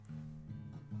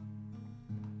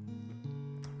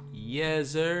Yes,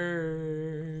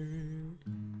 sir.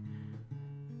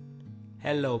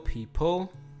 Hello, people.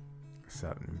 What's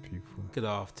happening, people? Good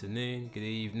afternoon, good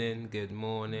evening, good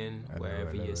morning,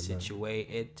 wherever you're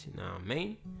situated. You know what I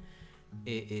mean?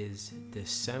 It is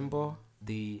December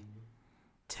the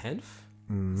 10th.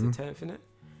 It's the 10th, isn't it?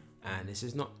 And this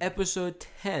is not episode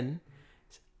 10,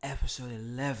 it's episode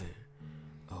 11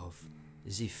 of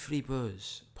the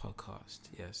Flippers podcast.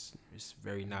 Yes, it's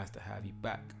very nice to have you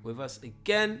back with us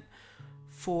again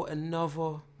for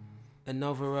another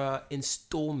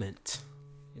installment.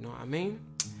 You know what I mean?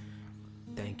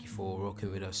 Thank you for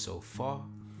rocking with us so far.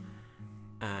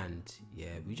 And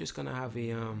yeah, we're just gonna have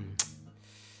a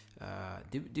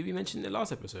did we mention the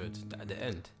last episode at the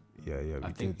end? Yeah,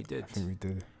 I think we did.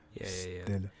 Yeah.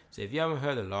 So if you haven't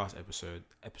heard the last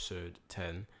episode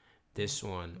 10, this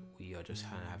one we are just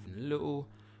kind of having a little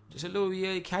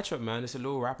catch up, man. It's a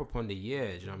little wrap up on the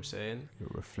year. Do you know what I'm saying? A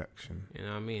little reflection. You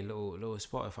know what I mean? Little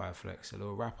Spotify flex, a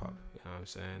little wrap up. You know what I'm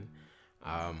saying?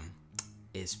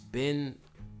 It's been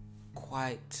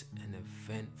quite an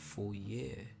eventful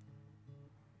year.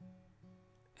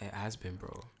 It has been,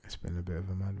 bro. It's been a bit of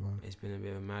a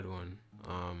mad one.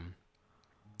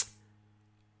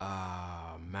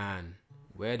 Man,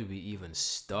 where do we even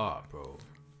start, bro?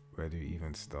 Where do you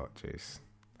even start, Jase?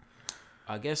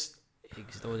 I guess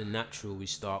it's only natural we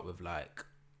start with like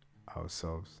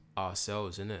Ourselves,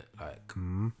 innit? Like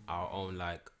our own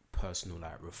like personal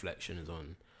like reflections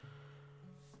on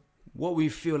what we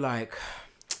feel like,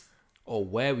 or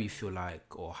where we feel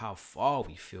like, or how far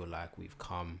we feel like we've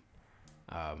come.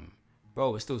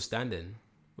 Bro, we're still standing.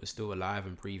 We're still alive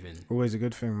and breathing. Always a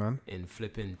good thing, man. In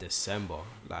flipping December.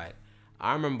 Like,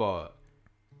 I remember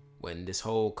when this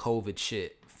whole COVID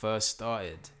shit first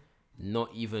started, not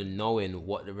even knowing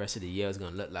what the rest of the year is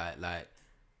going to look like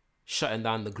shutting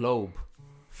down the globe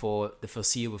for the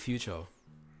foreseeable future.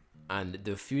 And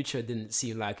the future didn't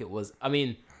seem like it was, I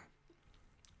mean,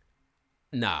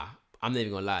 nah, I'm not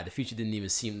even going to lie. The future didn't even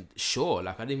seem sure.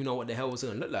 Like, I didn't even know what the hell it was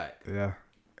going to look like. Yeah.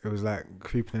 It was like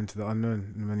creeping into the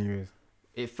unknown in many ways.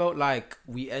 It felt like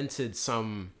we entered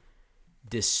some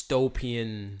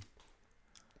dystopian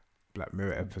Black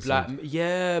Mirror episode.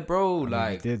 Yeah, bro.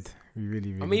 Like, we did. We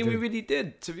really did. We really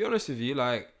did. To be honest with you,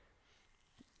 like,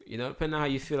 you know, depending on how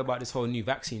you feel about this whole new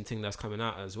vaccine thing that's coming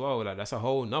out as well, like that's a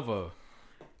whole nother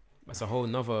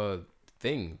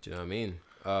thing. Do you know what I mean?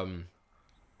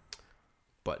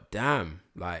 But damn.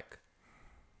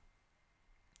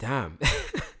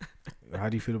 How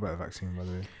do you feel about the vaccine, by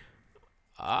the way?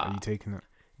 Are you taking it?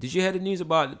 Did you hear the news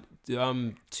about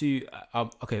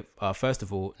first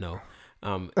of all, no.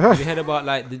 Have you heard about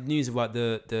like the news about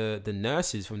the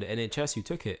nurses from the NHS who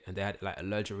took it and they had like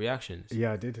allergic reactions?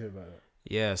 Yeah, I did hear about that.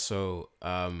 Yeah, so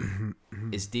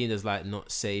it's deemed as like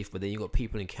not safe, but then you got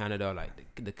people in Canada, like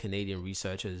the Canadian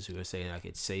researchers who are saying like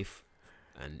it's safe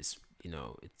and it's, you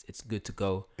know, it's good to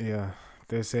go. Yeah,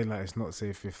 they're saying like it's not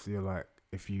safe if you're like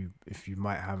if you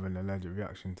might have an allergic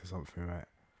reaction to something, right?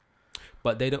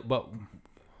 But they don't. But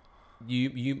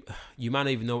you might not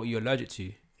even know what you're allergic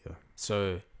to. Yeah.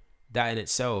 So that in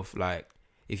itself, like,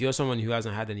 if you're someone who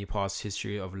hasn't had any past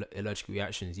history of allergic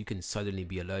reactions, you can suddenly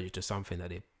be allergic to something that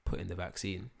they put in the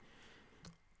vaccine.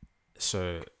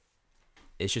 So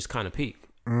it's just kind of peak.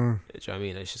 Do you know what I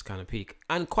mean? It's just kind of peak.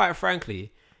 And quite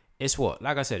frankly, it's what?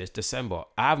 Like I said, it's December.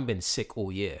 I haven't been sick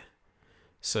all year.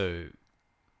 So,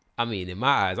 I mean, in my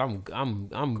eyes, I'm good,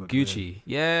 Gucci. Man.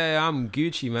 Yeah, I'm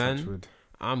Gucci, man. Touch wood.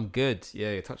 I'm good.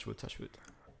 Yeah, touch wood.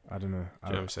 I don't know. Do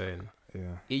you know what I'm saying?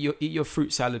 Yeah. Eat your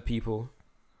fruit salad, people.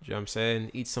 Do you know what I'm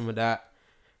saying? Eat some of that.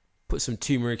 Put some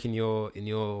turmeric in your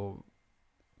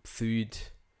food.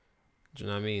 Do you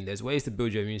know what I mean? There's ways to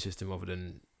build your immune system other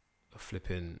than a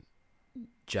flipping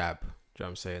jab. Do you know what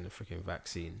I'm saying? A freaking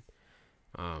vaccine.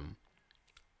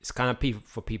 It's kind of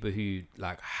for people who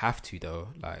like have to though.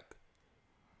 Like,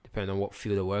 depending on what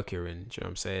field of work you're in. Do you know what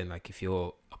I'm saying? Like, if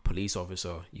you're a police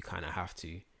officer, you kind of have to.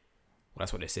 Well,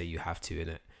 that's what they say, you have to,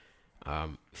 innit?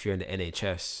 If you're in the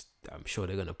NHS, I'm sure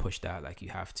they're going to push that, like, you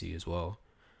have to as well.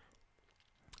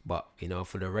 But, you know,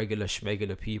 for the regular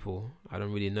schmegular people, I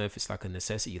don't really know if it's like a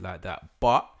necessity like that.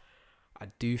 But I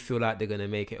do feel like they're going to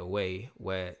make it a way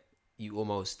where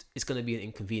it's going to be an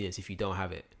inconvenience if you don't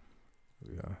have it.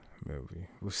 Yeah, maybe.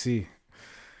 We'll see.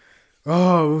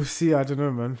 Oh, we'll see. I don't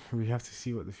know, man. We have to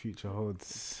see what the future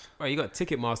holds. Right, you got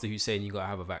Ticketmaster who's saying you got to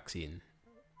have a vaccine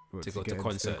to go to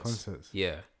concerts.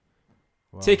 Yeah.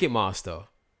 Wow. Ticketmaster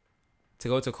to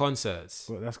go to concerts.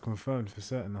 Well, that's confirmed for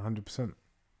certain, 100%.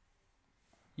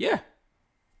 Yeah.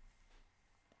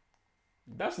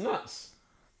 That's nuts.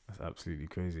 That's absolutely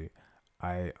crazy.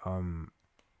 I don't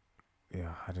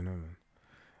know, man.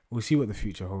 we'll see what the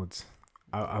future holds.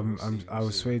 I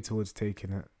was see. swayed towards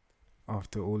taking it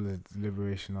after all the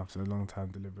deliberation, after a long time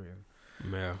deliberating.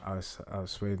 Yeah. I was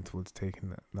swayed towards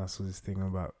taking it. That's this thing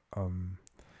about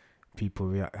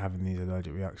people having these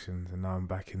allergic reactions, and now I'm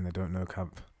back in the don't know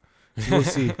camp. So we'll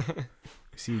see.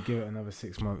 Give it another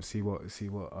 6 months. See what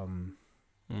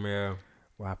Yeah.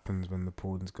 what happens when the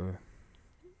pawns go.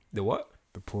 The what?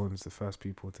 The pawns, the first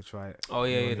people to try it. Oh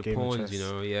yeah, won the game of pawns. chess.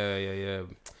 Yeah.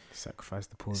 Sacrifice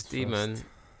the pawns Steve, first.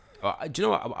 man. Do you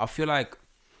know what? I feel like,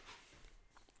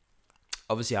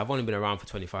 obviously, I've only been around for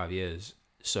 25 years,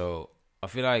 so I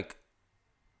feel like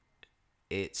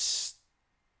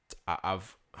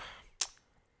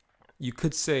you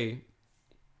could say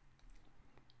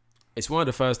it's one of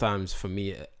the first times for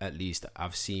me, at least, that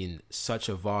I've seen such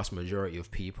a vast majority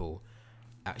of people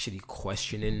actually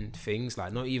questioning things,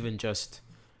 like not even just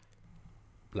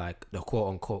like the quote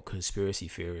unquote conspiracy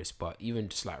theorists, but even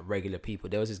just like regular people.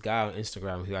 There was this guy on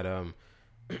Instagram who had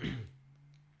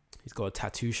he's got a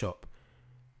tattoo shop,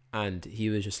 and he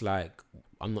was just like,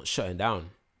 I'm not shutting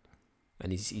down.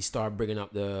 And he started bringing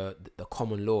up the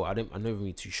common law. I'm not even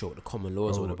really too sure what the common law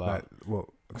is all about. Like, what?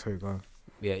 Sorry, go on.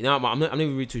 Yeah, no, I'm not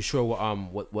really too sure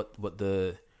what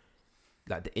the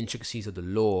like the intricacies of the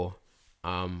law.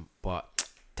 But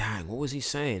dang, what was he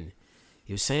saying?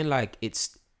 He was saying like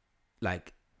it's a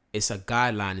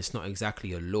guideline. It's not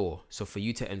exactly a law. So for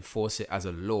you to enforce it as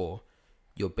a law,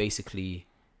 you're basically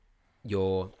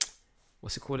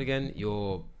what's it called again?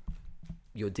 You're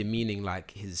demeaning like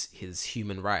his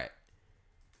human right.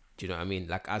 Do you know what I mean?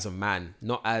 Like as a man,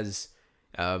 not as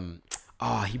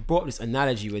he brought this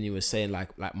analogy when he was saying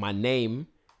like my name,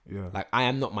 like I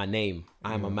am not my name.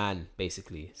 I am a man,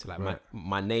 basically. So like right.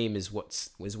 my name is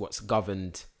what's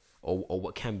governed or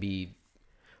what can be.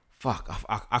 Fuck,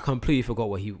 I completely forgot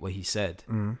what he said.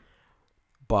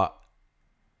 But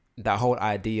that whole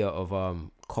idea of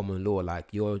common law, like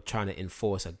you're trying to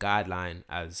enforce a guideline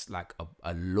as like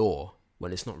a law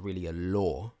when it's not really a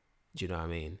law. Do you know what I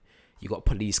mean? You got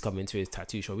police coming to his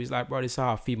tattoo shop. He's like, bro, this is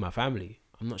how I feed my family.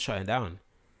 I'm not shutting down.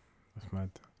 That's mad.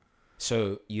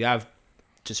 So you have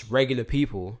just regular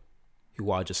people who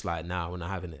are just like, nah, we're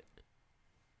not having it.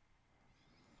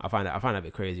 I find that a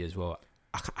bit crazy as well.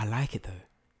 I like it though.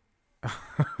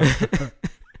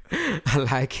 I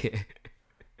like it.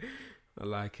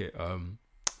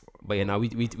 But yeah, now we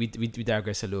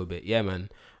digress a little bit. Yeah, man.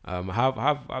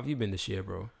 How have you been this year,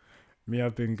 bro? Me,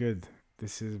 I've been good.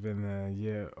 This has been a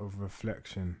year of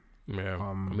reflection. Yeah.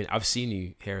 I mean, I've seen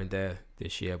you here and there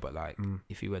this year, but like,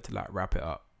 if you were to like wrap it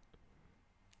up,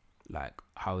 like,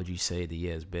 how would you say the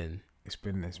year's been? It's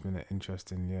been an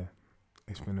interesting year.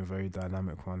 It's been a very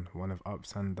dynamic one of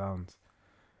ups and downs.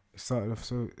 It started off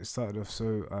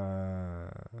so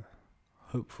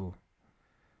hopeful,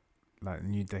 like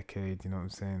new decade. You know what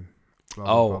I'm saying?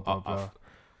 Blah, blah.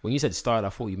 When you said start, I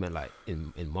thought you meant like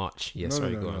in March. Yeah,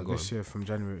 go on. This year from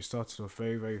January, it started off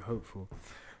very, very hopeful.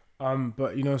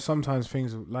 But you know, sometimes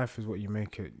life is what you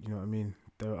make it. You know what I mean?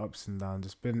 There are ups and downs.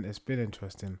 It's been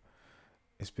interesting.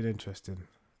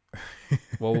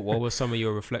 What were some of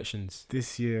your reflections?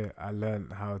 This year, I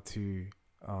learned how to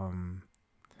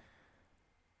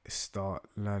start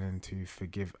learning to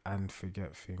forgive and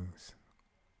forget things.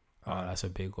 That's a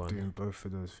big one. Doing both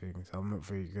of those things. I'm not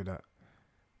very good at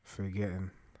forgetting.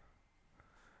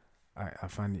 I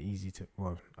find it easy to.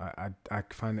 Well, I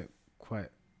find it quite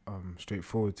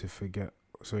straightforward to forget.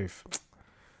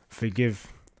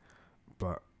 Forgive,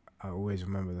 but I always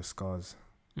remember the scars.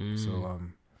 So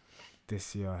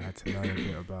this year I had to learn a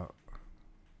bit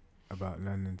about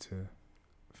learning to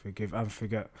forgive and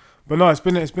forget. But no, it's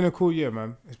been a cool year,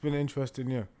 man. It's been an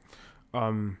interesting year.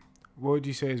 What would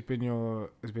you say has been your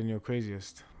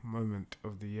craziest moment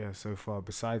of the year so far,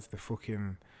 besides the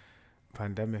fucking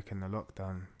pandemic and the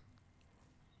lockdown?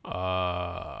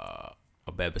 I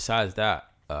bet besides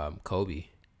that, Kobe.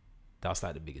 That's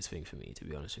like the biggest thing for me, to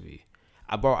be honest with you.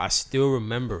 I still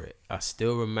remember it. I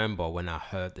still remember when I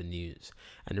heard the news.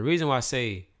 And the reason why I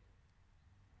say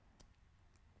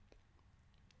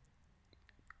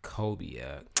Kobe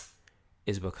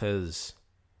is because,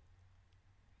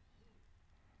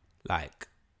 like,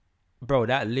 bro,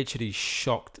 that literally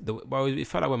shocked bro. It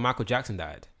felt like when Michael Jackson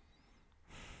died.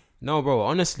 No, bro.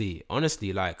 Honestly,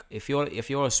 like, if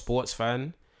you're a sports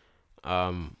fan,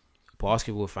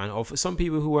 basketball fan, or for some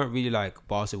people who weren't really like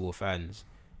basketball fans,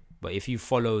 but if you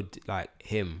followed like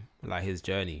him, like his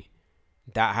journey,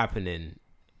 that happening,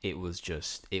 it was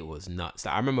nuts.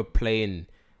 Like, I remember I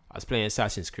was playing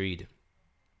Assassin's Creed,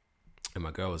 and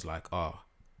my girl was like, "Oh,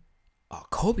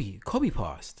 Kobe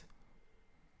passed,"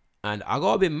 and I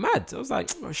got a bit mad. I was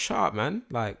like, "Oh, shut up, man!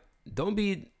 Like, don't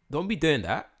be doing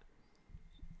that."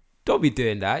 Don't be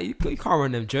doing that. You can't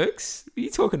run them jokes. What are you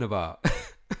talking about?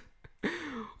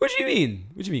 What do you mean?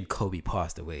 What do you mean Kobe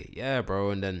passed away? Yeah,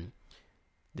 bro. And then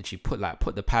did she put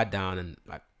the pad down and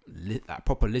like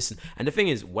proper listen? And the thing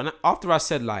is, after I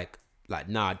said like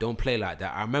nah, don't play like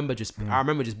that. I remember just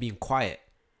being quiet.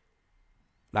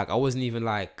 Like I wasn't even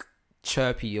like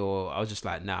chirpy, or I was just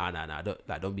like nah,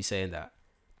 don't be saying that.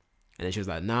 And then she was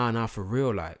like nah, for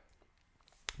real, like.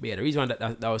 But yeah, the reason why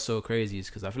that was so crazy is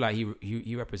because I feel like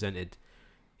he represented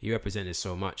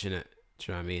so much in it.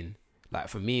 Do you know what I mean? Like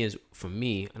for me,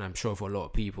 and I'm sure for a lot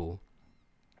of people,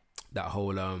 that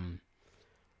whole like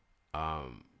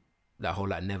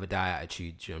never die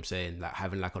attitude. Do you know what I'm saying? Like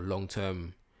having like a long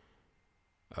term.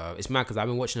 It's mad because I've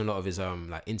been watching a lot of his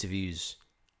like interviews,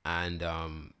 and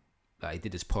like he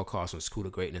did this podcast on School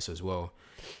of Greatness as well,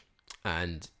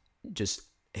 and just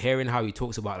hearing how he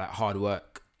talks about like hard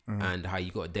work. And how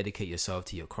you got to dedicate yourself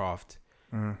to your craft,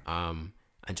 and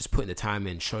just putting the time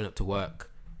in, showing up to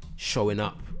work, showing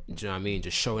up. Do you know what I mean?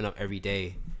 Just showing up every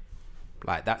day.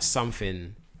 Like that's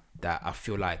something that I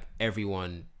feel like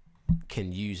everyone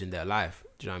can use in their life.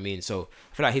 Do you know what I mean? So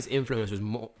I feel like his influence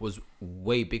was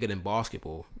way bigger than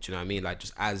basketball. Do you know what I mean? Like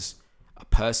just as a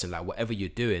person, like whatever you're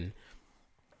doing.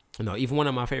 You know, even one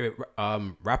of my favorite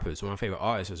rappers, one of my favorite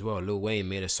artists as well, Lil Wayne,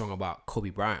 made a song about Kobe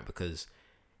Bryant because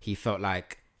he felt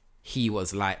like he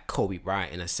was like Kobe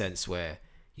Bryant in a sense where,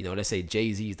 you know, let's say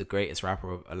Jay-Z is the greatest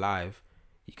rapper alive.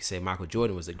 You could say Michael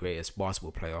Jordan was the greatest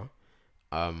basketball player.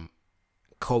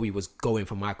 Kobe was going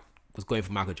for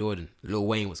Michael Jordan. Lil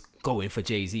Wayne was going for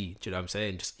Jay-Z. Do you know what I'm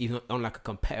saying? Just even on like a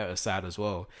competitor side as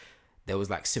well, there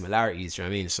was like similarities. Do you know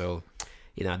what I mean? So,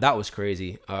 you know, that was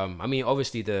crazy. I mean,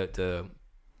 obviously the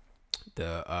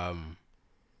Black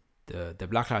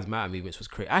Lives Matter movements was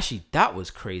crazy. Actually, that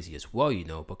was crazy as well, you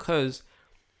know, because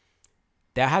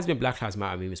there has been Black Lives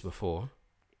Matter movements before,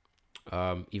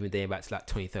 even dating back to like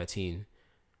 2013.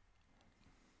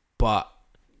 But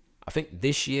I think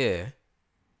this year,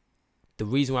 the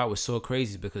reason why it was so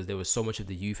crazy is because there was so much of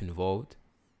the youth involved.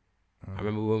 I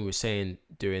remember when we were saying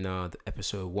during the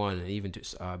episode 1, and even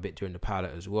just a bit during the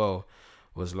pilot as well,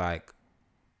 was like,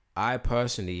 I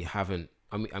personally haven't.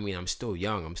 I mean, I'm still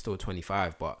young. I'm still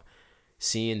 25, but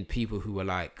seeing people who were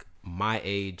like my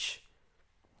age,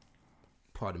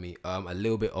 pardon me, a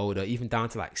little bit older, even down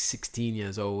to like 16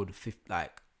 years old,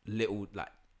 like little, like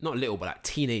not little, but like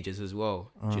teenagers as well.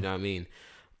 Do you know what I mean?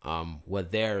 Were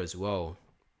there as well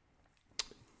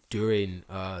during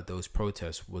those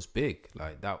protests was big.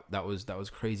 Like that was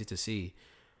crazy to see.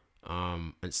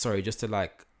 And sorry, just to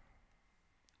like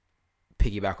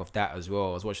piggyback off that as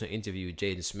well, I was watching an interview with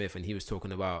Jaden Smith, and he was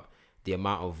talking about the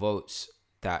amount of votes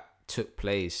that took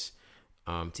place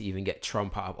to even get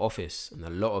Trump out of office, and a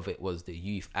lot of it was the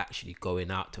youth actually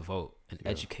going out to vote and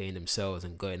educating themselves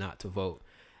and going out to vote.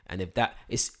 And if that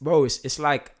it's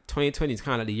like 2020 is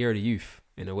kind of like the year of the youth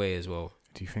in a way as well.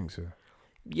 Do you think so?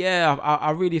 Yeah,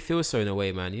 I really feel so in a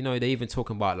way, man. You know, they even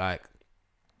talking about like,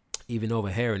 even over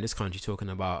here in this country, talking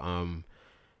about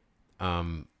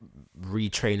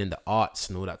retraining the arts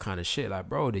and all that kind of shit. Like,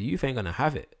 bro, the youth ain't gonna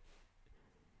have it.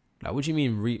 Like, what do you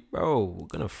mean, bro? We're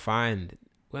gonna find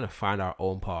our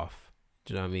own path.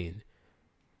 Do you know what I mean?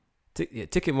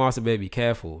 Ticketmaster, baby,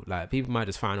 careful. Like, people might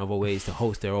just find other ways to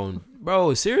host their own.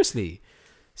 Bro, seriously.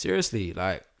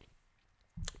 Like,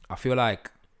 I feel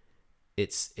like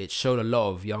it showed a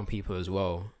lot of young people as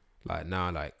well. Like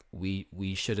now, like we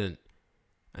shouldn't,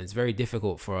 and it's very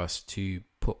difficult for us to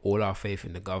put all our faith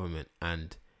in the government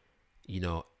and, you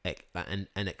know, and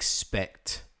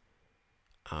expect.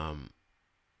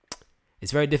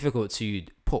 It's very difficult to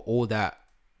put all that.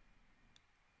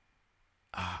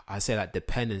 I say that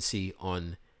dependency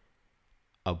on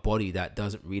a body that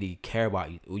doesn't really care about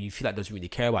you, or you feel like doesn't really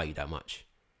care about you that much.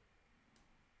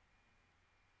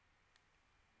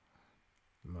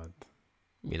 Mad.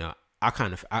 You know, I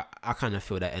kind of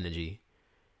feel that energy.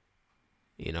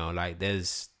 You know, like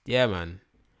man,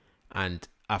 and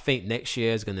I think next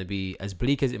year is gonna be as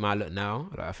bleak as it might look now.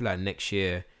 Like, I feel like next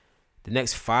year, the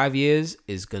next 5 years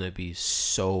is gonna be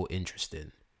so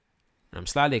interesting, and I'm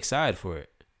slightly excited for it.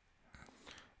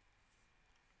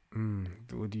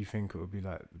 What do you think it would be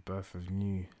like? The birth of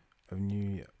new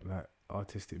like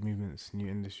artistic movements, new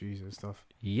industries and stuff.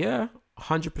 Yeah,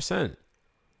 100%.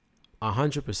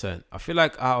 100%. I feel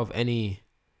like out of any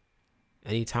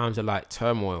times of like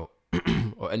turmoil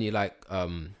or any like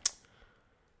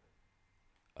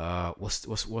what's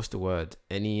the word?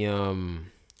 Any like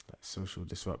social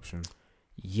disruption.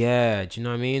 Yeah, do you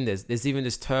know what I mean? There's even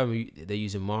this term they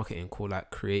use in marketing called like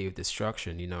creative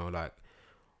destruction. You know, like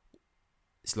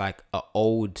it's like a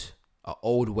old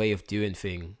way of doing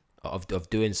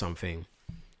doing something,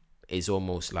 is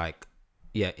almost like,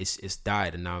 yeah, it's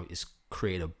died and now it's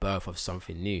created a birth of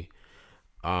something new.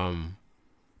 And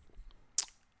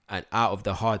out of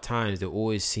the hard times, there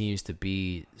always seems to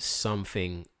be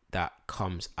something that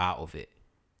comes out of it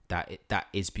that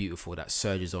is beautiful, that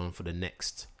surges on for the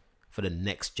next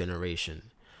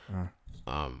generation.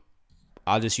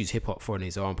 I'll just use hip hop for an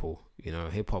example. You know,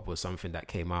 hip hop was something that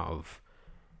came out of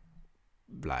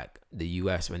like the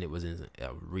US when it was in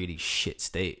a really shit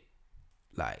state.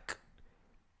 Like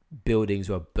buildings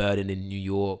were burning in New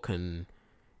York, and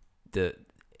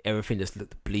everything just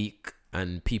looked bleak,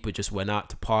 and people just went out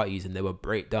to parties and they were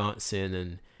breakdancing,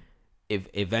 and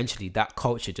eventually that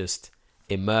culture just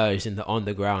emerged in the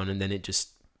underground, and then it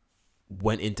just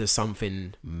went into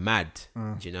something mad.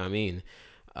 Do you know what I mean?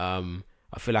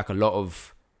 I feel like a lot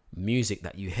of music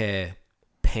that you hear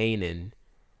pain in,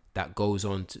 that goes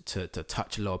on to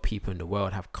touch a lot of people in the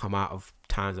world, have come out of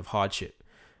times of hardship.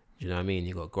 Do you know what I mean?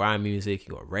 You got grime music,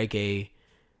 you got reggae.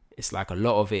 It's like a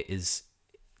lot of it is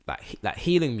like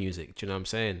healing music. Do you know what I'm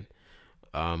saying?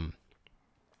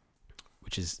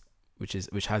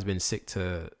 Which has been sick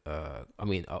to. I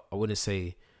mean, I wouldn't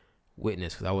say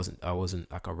witness, because I wasn't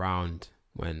like around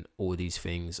when all these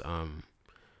things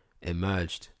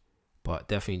emerged, but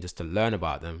definitely just to learn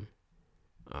about them,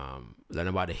 learn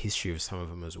about the history of some of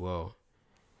them as well,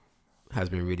 has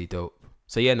been really dope.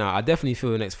 So yeah, I definitely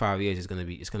feel the next 5 years it's gonna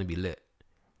be lit.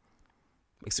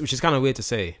 Which is kind of weird to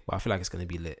say, but I feel like it's gonna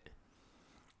be lit.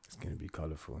 It's gonna be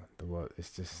colorful. The world,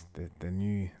 it's just the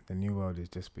new world is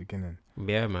just beginning.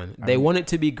 Yeah, man. They want it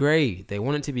to be grey. They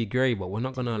want it to be grey, but we're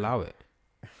not gonna allow it.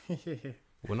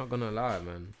 We're not gonna allow it,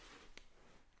 man.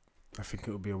 I think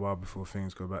it will be a while before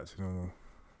things go back to normal.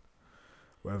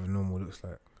 Whatever normal looks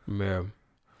like. Yeah.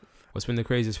 What's been the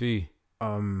craziest for you?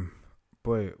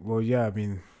 Well, yeah, I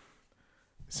mean,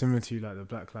 similar to like the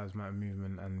Black Lives Matter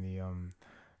movement and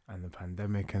the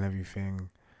pandemic and everything.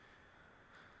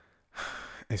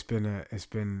 It's been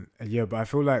a year, but I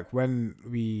feel like when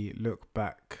we look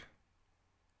back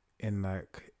in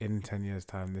 10 years'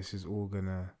 time, this is all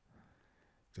gonna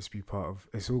just be part of.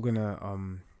 It's all gonna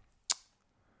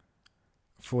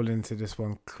fall into this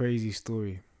one crazy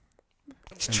story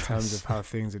in terms of how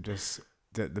things are just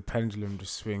the pendulum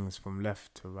just swings from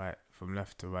left to right.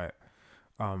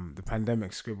 The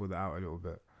pandemic scribbled it out a little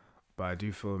bit, but I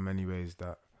do feel in many ways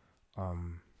that I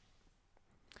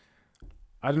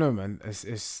don't know, man.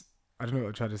 It's I don't know what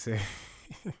I'm trying to say.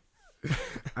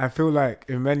 I feel like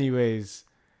in many ways,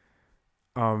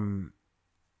 yeah,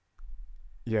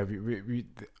 we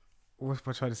what's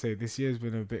I trying to say? This year's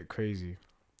been a bit crazy.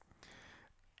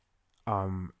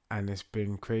 And it's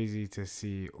been crazy to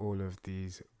see all of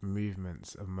these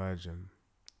movements emerging.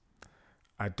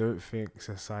 I don't think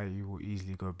society will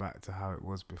easily go back to how it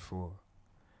was before.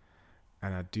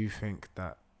 And I do think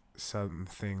that some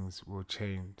things will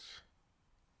change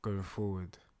going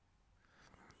forward.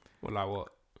 Well, like what?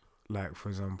 Like, for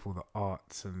example, the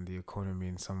arts and the economy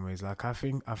in some ways. Like, I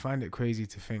find it crazy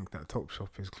to think that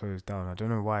Topshop is closed down. I don't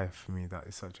know why, for me, that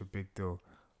is such a big deal.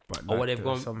 But like, they've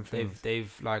gone.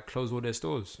 They've like closed all their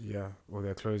stores. Yeah, or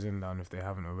they're closing down. If they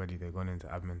haven't already, they've gone into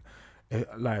admin.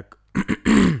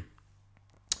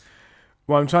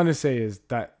 What I'm trying to say is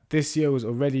that this year was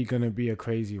already gonna be a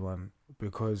crazy one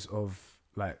because of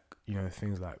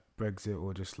things like Brexit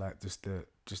or just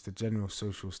the general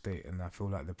social state. And I feel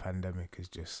like the pandemic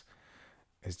it's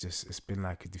been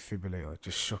like a defibrillator,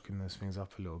 just shocking those things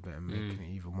up a little bit and making it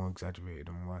even more exaggerated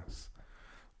and worse.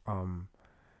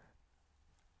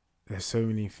 There's so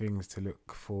many things to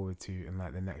look forward to in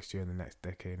like the next year and the next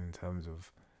decade in terms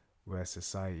of where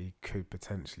society could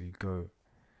potentially go.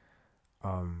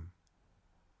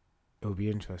 It'll be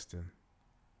interesting.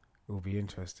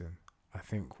 I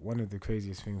think one of the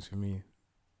craziest things for me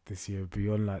this year,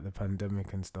 beyond like the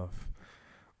pandemic and stuff,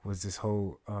 was this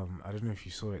whole I don't know if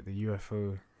you saw it, the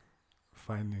UFO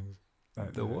findings.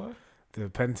 Like the what? The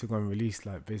Pentagon released,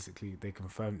 like, basically they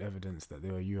confirmed evidence that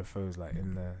there were UFOs like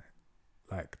in the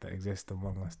that exist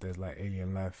among us. There's like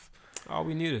alien life. Oh,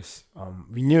 we knew this.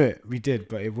 We knew it. We did,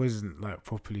 but it wasn't like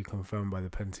properly confirmed by the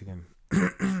Pentagon.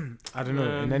 I don't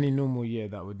know. In any normal year,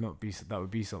 that would be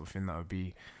something that would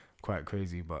be quite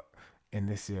crazy. But in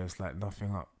this year, it's like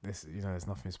nothing up. There's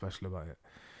nothing special about it.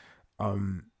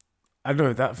 I don't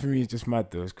know. That for me is just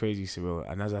mad though. It's crazy surreal.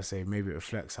 And as I say, maybe it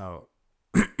reflects how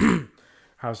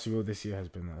surreal this year has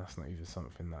been. That's not even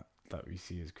something that we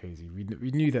see as crazy.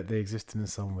 We knew that they existed in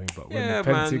some way, but when the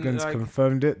Pentagon's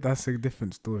confirmed it, that's a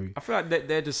different story. I feel like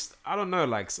they're just, I don't know,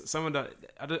 like some of that,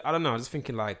 I don't know, I'm just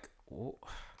thinking like, what?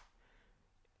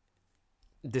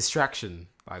 Distraction.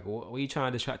 Like, what are you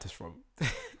trying to distract us from?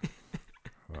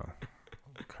 Well,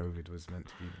 COVID was meant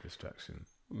to be the distraction.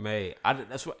 Mate,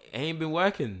 that's what it ain't been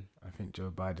working. I think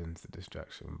Joe Biden's the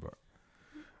distraction, but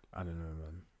I don't know,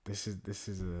 man. It's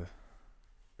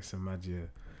a mad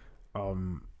year.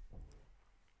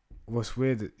 What's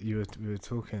weird? We were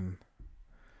talking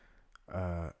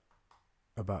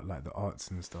about like the arts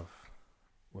and stuff.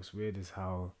 What's weird is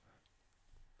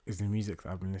the music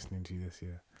that I've been listening to this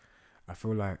year. I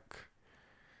feel like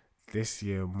this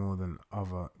year more than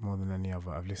any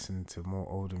other, I've listened to more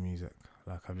older music.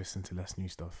 Like I've listened to less new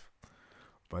stuff,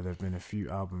 but there've been a few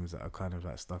albums that are kind of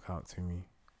like stuck out to me.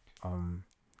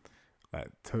 Like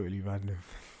totally random.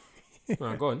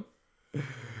 Right, go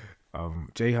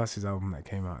on. J Huss's album that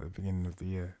came out at the beginning of the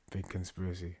year, Big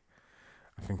Conspiracy.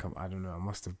 I don't know, I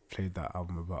must have played that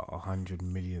album about 100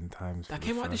 million times. That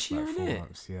came out this year, like, innit?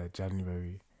 months. Yeah,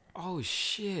 January. Oh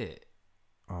shit.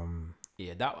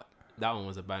 Yeah, that one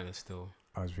was a banger still.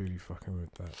 I was really fucking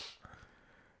with that.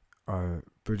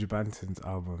 Bridget Banton's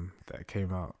album that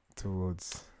came out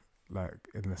towards like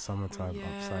in the summertime,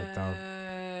 Upside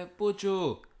Down.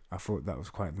 Bojo. I thought that was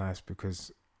quite nice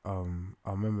because I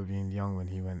remember being young when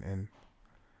he went in,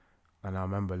 and I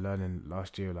remember learning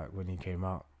last year like when he came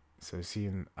out. So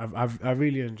seeing, I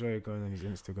really enjoy going on his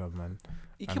Instagram, man.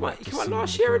 He came out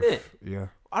last year, innit? Yeah.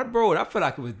 I feel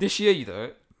like it was this year, you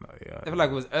know. No, yeah. I feel like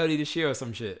it was early this year or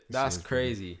some shit. That's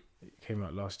crazy. It came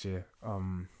out last year.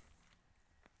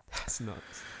 That's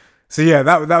nuts. So yeah,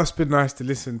 that's been nice to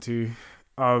listen to.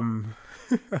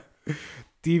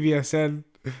 DVSN,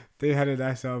 they had a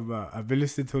nice album. I've been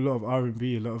listening to a lot of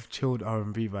R&B, a lot of chilled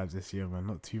R&B vibes this year, man.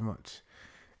 Not too much.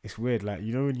 It's weird, like,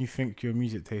 you know when you think your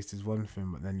music taste is one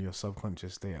thing, but then your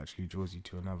subconscious state actually draws you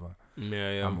to another.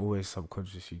 Yeah. I'm always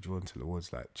subconsciously drawn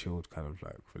towards like chilled, kind of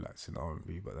like relaxing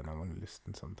R&B, but then I want to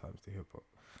listen sometimes to hip hop.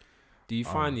 Do you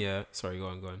find sorry, go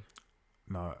on.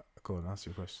 No, go on, ask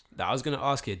your question. That I was gonna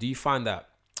ask you. Do you find that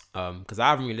because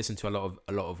I haven't really listened to a lot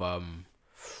of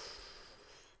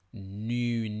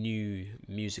new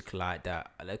music like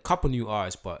that, like a couple new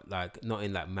artists, but like not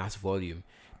in like mass volume.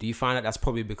 Do you find that that's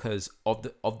probably because of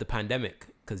the pandemic?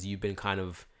 Because you've been kind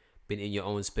of been in your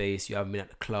own space, you haven't been at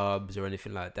the clubs or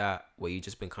anything like that, where you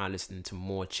just been kind of listening to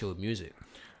more chilled music.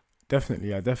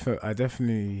 Definitely, I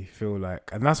definitely feel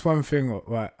like, and that's one thing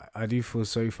why I do feel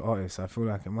sorry for artists. I feel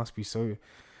like it must be so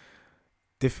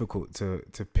difficult to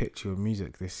pitch your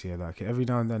music this year. Like every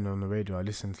now and then on the radio, I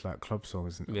listen to like club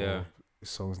songs or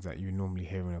songs that you normally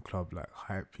hear in a club, like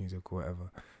hype music or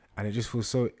whatever, and it just feels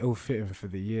so ill-fitting for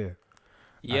the year.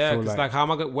 Yeah, because like where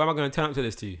am I going to turn up to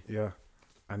this to? Yeah,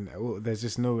 and there's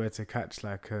just nowhere to catch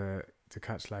like a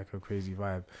crazy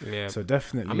vibe. Yeah. So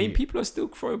definitely, I mean, people are still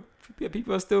throwing.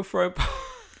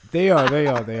 They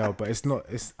are, but it's not.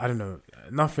 I don't know.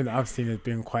 Nothing that I've seen has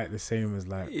been quite the same as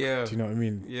like. Yeah. Do you know what I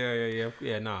mean?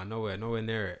 Yeah. Nah, nowhere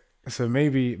near it. So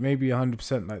maybe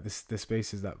 100% like the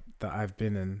spaces that I've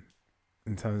been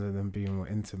in terms of them being more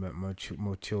intimate, more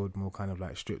chilled, more kind of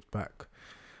like stripped back,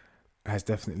 has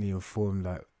definitely informed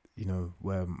like, you know,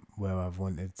 where I've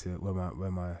wanted to,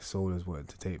 where my soul has wanted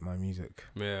to take my music.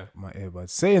 Yeah. My earbuds.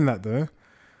 Saying that though,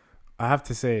 I have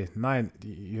to say, Nine,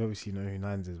 you obviously know who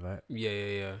Nines is, right?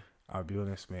 Yeah. I'll be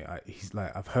honest, mate. He's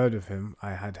like, I've heard of him.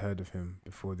 I had heard of him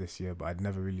before this year, but I'd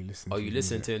never really listened to him. Oh, you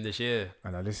listened to him this year?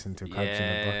 And I listened to Crabs in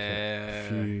a Bucket a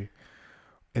few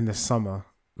in the summer.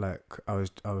 Like I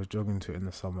was jogging to it in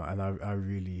the summer, and I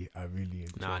really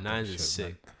enjoyed Nah, Nines is shit,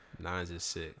 sick. Man. Nines is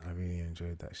sick. I really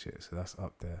enjoyed that shit, so that's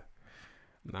up there.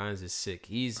 Nines is sick.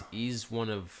 He's one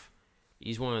of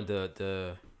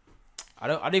the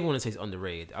I didn't want to say he's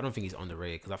underrated. I don't think he's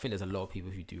underrated because I think there's a lot of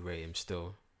people who do rate him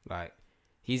still. Like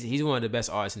he's one of the best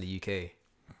artists in the UK.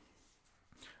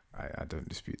 I don't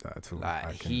dispute that at all.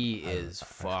 Like he is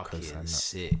fucking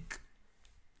sick.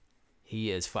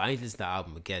 He is. I need to listen to that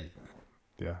album again.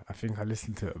 Yeah, I think I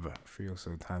listened to it about 3 or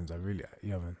so times. Man.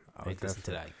 I need to listen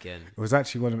to that again. It was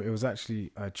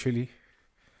actually Trilly.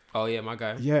 Oh yeah, my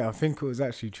guy. Yeah, I think it was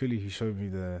actually Trilly who showed me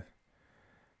the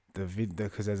video,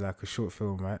 because there's like a short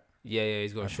film, right? Yeah,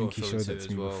 he's got a short film too as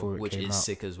well, which is out.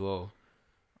 sick as well.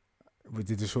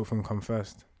 Did the short film come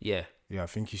first? Yeah. Yeah, I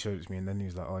think he showed it to me, and then he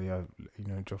was like, "Oh yeah, you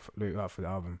know, look it out for the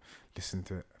album. Listen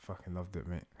to it. I fucking loved it,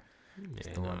 mate." Yeah,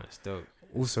 it's dope.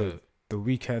 Also, it's dope. The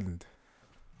Weeknd.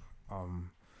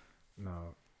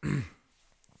 No,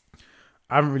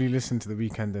 I haven't really listened to The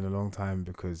Weeknd in a long time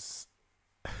because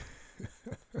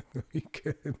The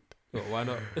Weeknd. Well, why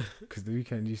not? Because The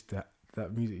Weeknd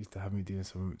that music used to have me doing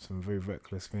some very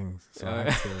reckless things. So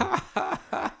I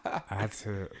had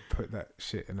to put that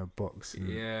shit in a box. And,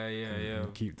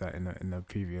 and keep that in a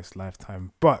previous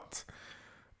lifetime. But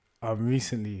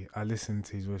recently I listened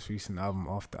to his most recent album,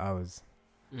 After Hours.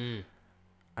 Mm.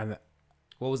 And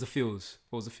What was the feels?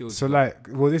 What was the feels? So like,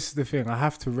 well, this is the thing. I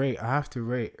have to rate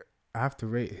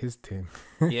his thing.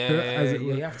 Yeah,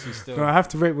 you have to still. No, I have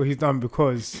to rate what he's done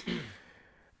because,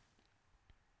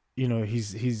 you know,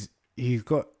 he's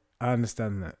got. I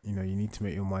understand that, you know, you need to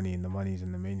make your money and the money's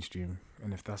in the mainstream,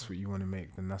 and if that's what you want to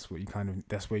make, then that's where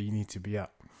you need to be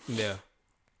at. Yeah.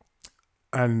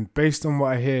 And based on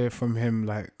what I hear from him,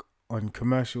 like on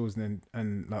commercials and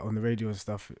like on the radio and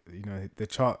stuff, you know, the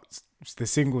charts, the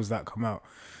singles that come out,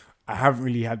 I haven't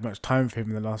really had much time for him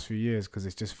in the last few years because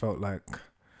it's just felt like,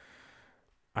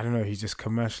 I don't know, he just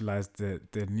commercialized the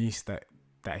niche that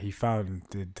he found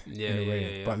in a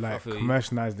way, but like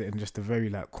commercialized it in just a very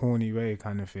like corny way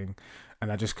kind of thing,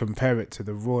 and I just compare it to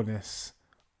the rawness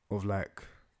of like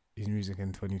his music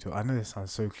in 2012. I know this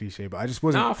sounds so cliche, but I just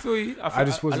wasn't. No, I feel you. I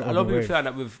just wasn't. A lot of people feel like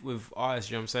that with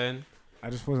artists. You know what I'm saying? I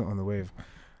just wasn't on the wave.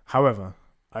 However,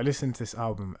 I listened to this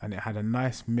album and it had a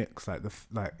nice mix. Like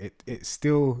it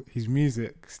still, his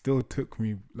music still took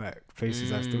me like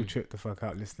places. I still tripped the fuck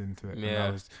out listening to it. Yeah. And I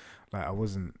was like, I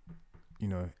wasn't, you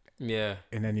know,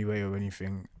 in any way or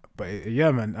anything. But yeah,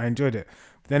 man, I enjoyed it.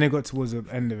 But then it got towards the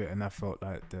end of it, and I felt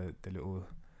like the little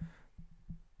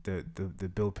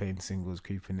the Bill Payne singles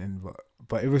creeping in,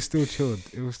 but it was still chilled.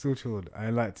 It was still chilled. I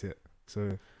liked it.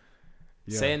 So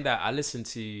yeah. Saying that, I listened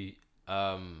to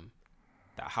that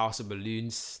House of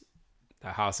Balloons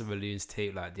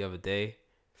tape like the other day.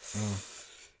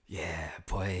 Yeah,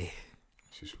 boy.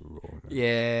 It's just raw, man.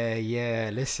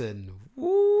 Yeah. Listen,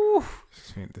 woo.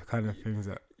 The kind of things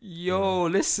that. Yo,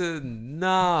 listen,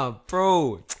 nah,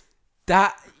 bro.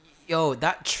 That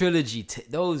trilogy,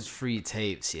 those 3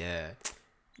 tapes, yeah.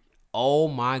 Oh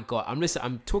my god,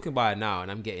 I'm talking about it now,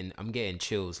 and I'm getting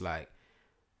chills. Like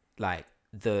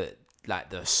the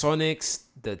sonics,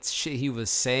 the shit he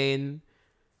was saying,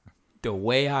 the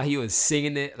way how he was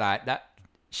singing it, like that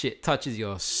shit touches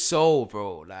your soul,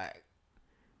 bro. Like,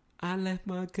 I left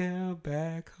my girl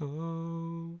back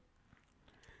home.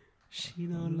 She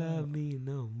don't love me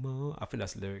no more. I think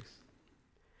that's the lyrics.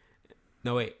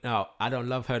 No, wait. No, I don't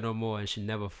love her no more, and she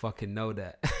never fucking know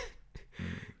that.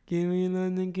 Give me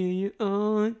nothing, give you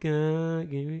all I got.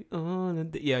 Give me all I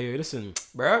Yeah, listen,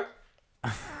 bruh.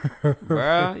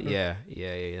 Bruh. Yeah.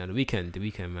 Now, the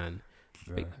weekend, man.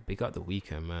 Big up the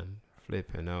weekend, man.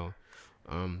 Flipping out.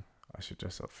 I should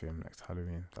dress up for him next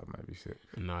Halloween. That might be sick.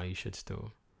 Nah, you should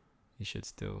still.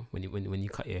 When you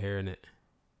cut your hair in it.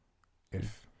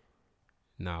 If.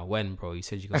 Nah, when, bro? You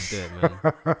said you're gonna do it,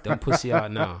 man. Don't pussy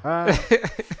out now.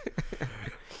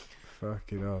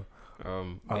 Fucking hell.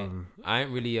 I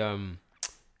ain't really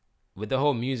with the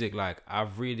whole music, like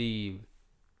I've listened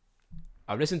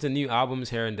to new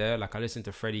albums here and there. Like I listened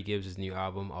to Freddie Gibbs' new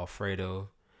album, Alfredo.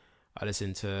 I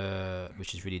listened to,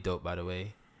 which is really dope, by the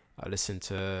way. I listened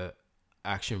to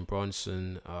Action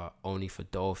Bronson, Only for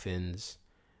Dolphins.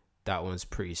 That one's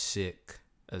pretty sick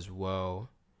as well.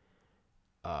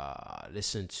 I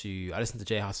listened to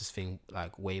Jay House's thing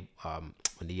like way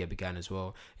when the year began as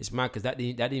well. It's mad because that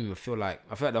didn't even feel like,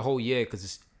 I felt like the whole year,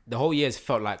 because the whole year's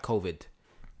felt like COVID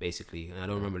basically, and I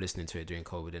don't remember listening to it during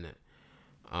COVID,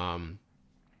 innit?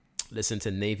 Listen to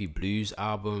Navy Blues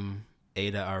album,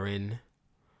 Ada Arin.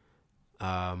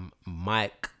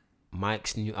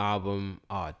 Mike's new album.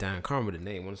 Oh damn, I can't remember the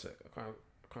name. One sec, I can't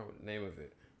remember the name of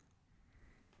it.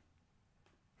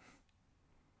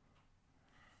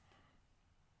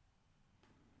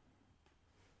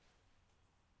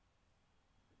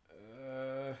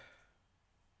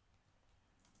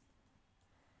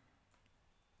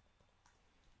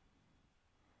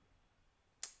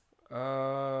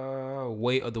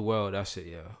 Weight of the World. That's it.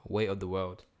 Yeah, Weight of the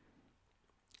World.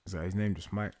 Is that his name?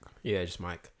 Just Mike? Yeah, just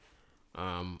Mike.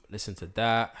 Listen to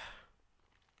that.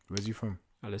 Where's he from?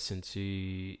 I listened to.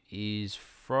 He's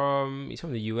from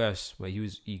the US, where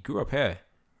he grew up here.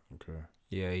 Okay.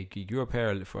 Yeah, he grew up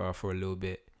here for a little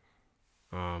bit.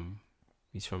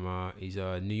 He's from he's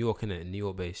New York, innit? New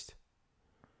York based.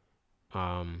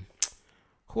 Who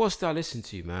else did I listen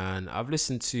to, man? I've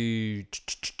listened to.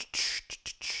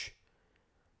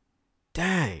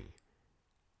 Dang.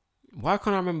 Why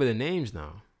can't I remember the names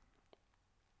now?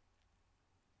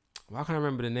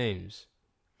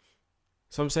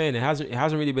 So I'm saying it hasn't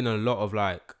really been a lot of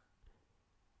like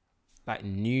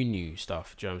new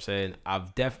stuff. Do you know what I'm saying?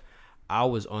 I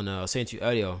was saying to you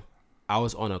earlier, I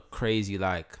was on a crazy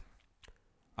like,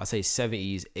 I'd say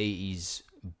 70s, 80s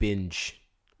binge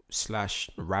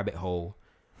 / rabbit hole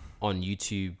on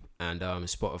YouTube and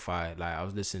Spotify. Like I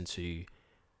was listening to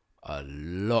a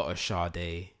lot of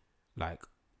Sade, like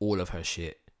all of her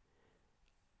shit.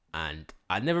 And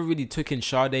I never really took in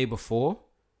Sade before.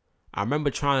 I remember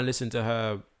trying to listen to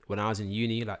her when I was in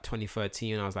uni, like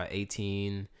 2013, I was like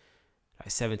 18,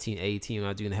 like 17, 18. I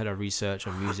was doing a hell of research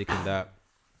on music and that.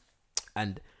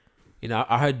 And, you know,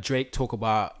 I heard Drake talk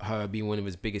about her being one of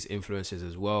his biggest influences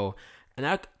as well. And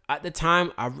at the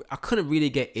time, I couldn't really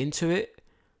get into it.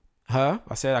 I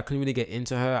said I couldn't really get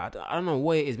into her. I don't know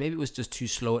what it is. Maybe it was just too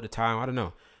slow at the time. I don't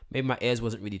know. Maybe my ears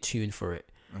wasn't really tuned for it.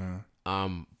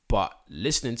 But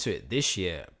listening to it this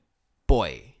year,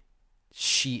 boy,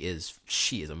 she is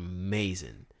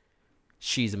amazing.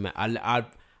 She's amazing. I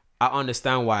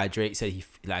understand why Drake said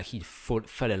he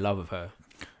fell in love with her.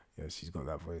 Yeah, she's got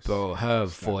that voice. Bro, her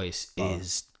voice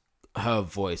is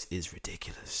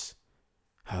ridiculous.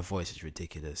 Her voice is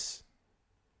ridiculous.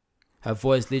 Her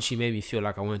voice literally made me feel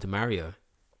like I wanted to marry her.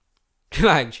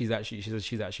 Like she's actually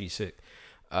sick.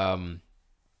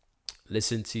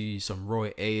 Listen to some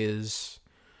Roy Ayers.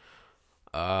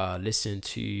 Listen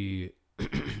to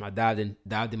my dad in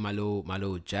my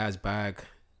little jazz bag.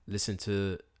 Listen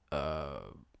to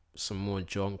some more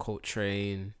John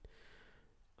Coltrane.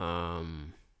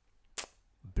 Blue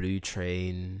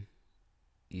Train.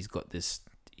 He's got this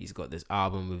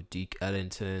album with Duke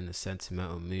Ellington, A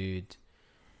Sentimental Mood.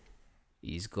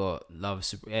 He's got Love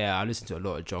Super. Yeah, I listen to a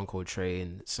lot of John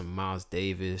Coltrane, some Miles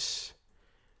Davis.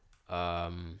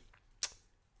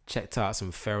 Checked out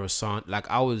some Pharoah Sand. Like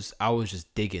I was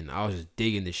just digging.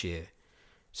 This year,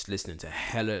 just listening to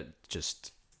hella.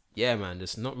 Just yeah, man.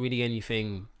 There's not really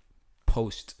anything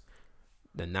post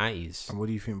the 90s. And what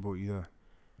do you think brought you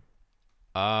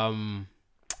there?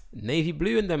 Navy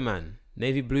Blue and them, man.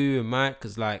 Navy Blue and Mike,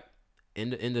 cause like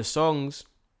in the songs,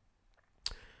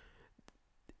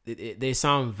 they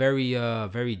sound very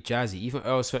very jazzy. Even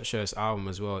Earl Sweatshirt's album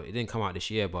as well. It didn't come out this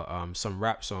year, but some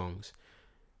rap songs,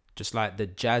 just like the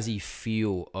jazzy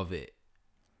feel of it,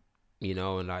 you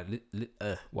know, and like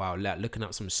like looking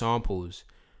up some samples,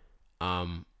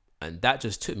 and that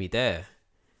just took me there,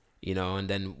 you know. And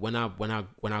then when I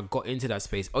got into that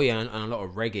space, oh yeah, and a lot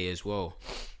of reggae as well.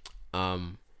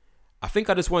 I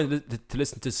think I just wanted to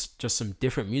listen to just some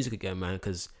different music again, man,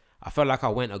 because I felt like I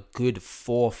went a good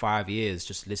 4 or 5 years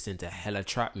just listening to hella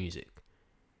trap music.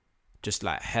 Just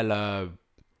like hella...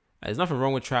 There's nothing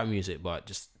wrong with trap music, but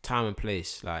just time and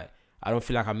place. Like, I don't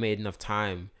feel like I made enough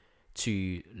time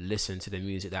to listen to the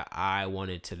music that I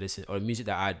wanted to listen, or the music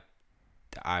that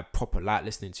I proper like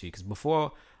listening to. Because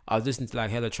before, I was listening to like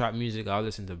hella trap music, I was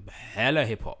listening to hella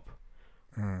hip-hop.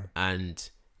 And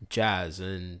jazz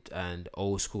and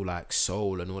old school like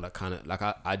soul and all that kind of like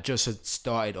I just had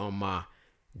started on my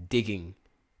digging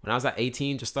when I was like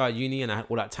 18, just started uni, and I had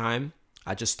all that time.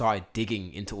 I just started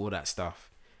digging into all that stuff.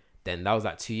 Then that was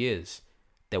like 2 years.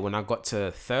 Then when I got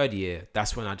to third year,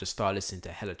 that's when I just started listening to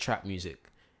hella trap music,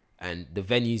 and the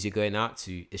venues you're going out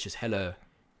to, it's just hella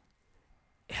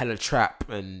trap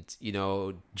and, you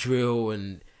know, drill,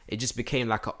 and it just became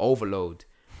like an overload.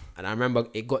 And I remember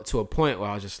it got to a point where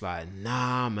I was just like,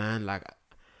 nah, man, like,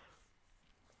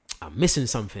 I'm missing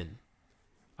something.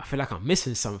 I feel like I'm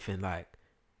missing something. Like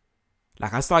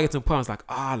I started getting to a point, I was like,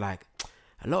 like,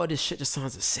 a lot of this shit just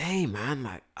sounds the same, man.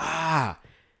 Like, I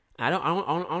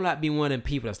don't like being one of them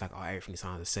people that's like, everything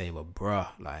sounds the same. But bruh,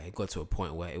 like, it got to a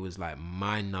point where it was like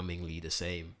mind-numbingly the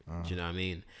same. Do you know what I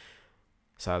mean?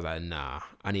 So I was like, nah,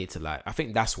 I need to like, I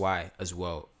think that's why as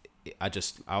well. I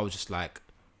was just like,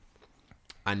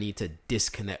 I need to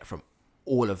disconnect from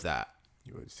all of that.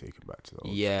 You want to take it back to the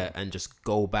old stuff. And just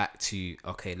go back to,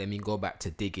 okay, let me go back to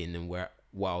digging and what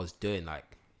I was doing,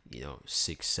 like, you know,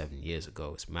 6-7 years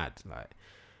ago. It's mad. Like,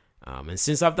 and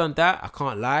since I've done that, I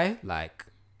can't lie, like,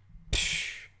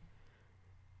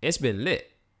 it's been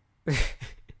lit.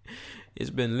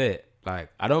 It's been lit. Like,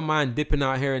 I don't mind dipping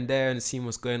out here and there and seeing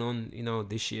what's going on, you know,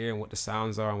 this year and what the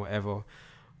sounds are and whatever.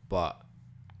 But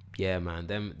yeah, man,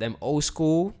 them old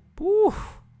school, woo,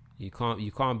 you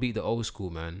can't beat the old school,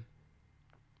 man.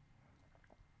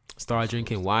 Started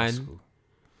drinking wine. You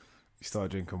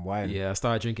started drinking wine? Yeah, I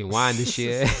started drinking wine this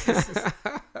year.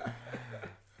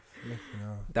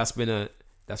 That's been an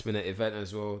event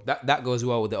as well. That goes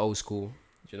well with the old school.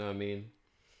 Do you know what I mean?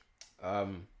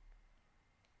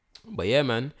 But yeah,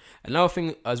 man. Another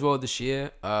thing as well this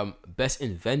year, best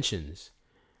inventions.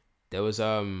 There was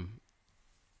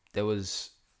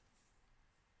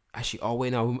actually, oh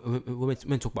wait, no, we're meant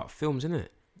to talk about films, isn't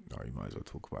it? No, you might as well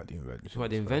talk about the inventions. Talk about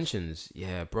the inventions.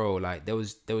 Yeah, bro. Like there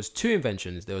was 2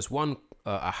 inventions. There was one,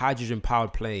 a hydrogen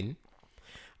powered plane.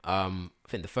 I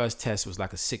think the first test was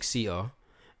like a 6-seater,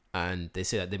 and they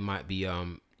said that they might be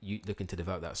looking to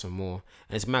develop that some more.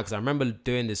 And it's mad because I remember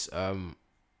doing this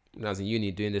when I was in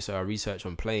uni, doing this research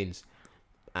on planes,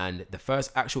 and the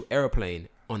first actual aeroplane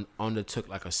undertook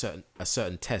like a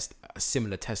certain test, a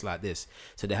similar test like this.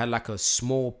 So they had like a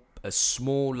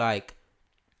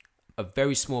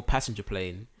very small passenger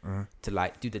plane to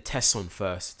like do the tests on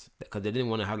first, because they didn't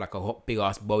want to have like a big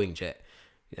ass Boeing jet,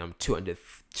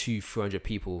 300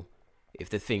 people. If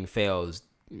the thing fails,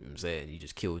 you know what I'm saying, you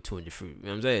just kill 200. You know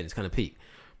what I'm saying, it's kind of peak.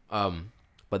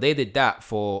 But they did that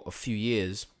for a few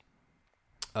years.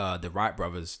 The Wright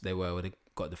brothers, they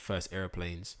got the first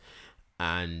airplanes,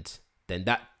 and then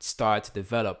that started to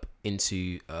develop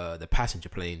into the passenger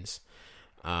planes.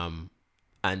 And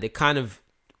they kind of,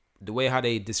 the way how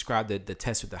they described the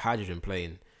test with the hydrogen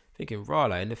plane, thinking, raw,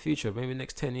 like in the future, maybe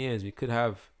next 10 years, we could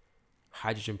have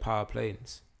hydrogen power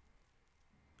planes.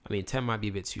 I mean, 10 might be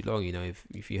a bit too long,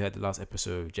 if you heard the last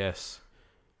episode of Jess,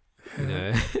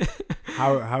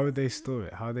 How would they store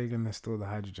it? How are they going to store the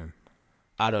hydrogen?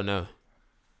 I don't know.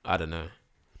 I don't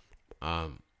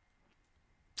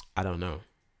know.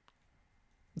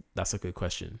 That's a good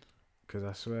question. Because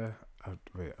I swear, I'm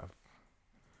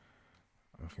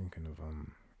thinking of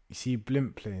you see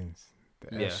blimp planes,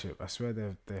 the airship. I swear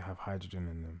they have hydrogen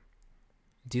in them.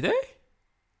 Do they?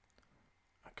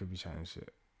 I could be chatting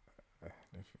shit. I don't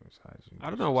think it was hydrogen. I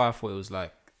don't know why I thought it was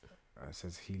like. It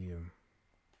says helium.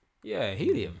 Yeah,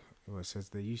 helium. Well, it says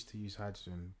they used to use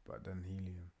hydrogen, but then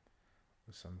helium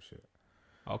or some shit.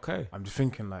 Okay. I'm just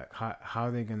thinking like how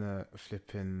are they gonna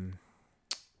flip in?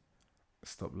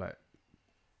 Stop like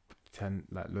 10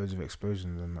 like loads of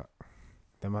explosions and that.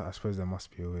 I suppose there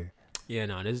must be a way. Yeah,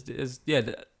 no, there's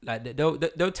like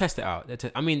they'll test it out.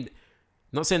 I mean,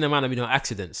 not saying there might not be no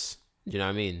accidents. You know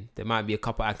what I mean? There might be a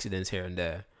couple accidents here and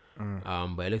there.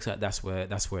 But it looks like that's where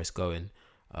it's going.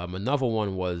 Another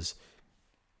one was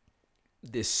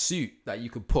this suit that you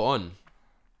could put on.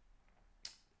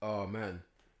 Oh man,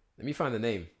 let me find the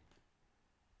name.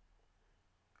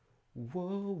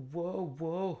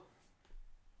 Whoa.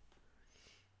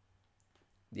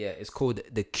 Yeah, it's called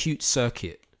the Cute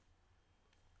Circuit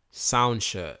sound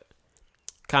shirt.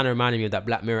 Kind of reminded me of that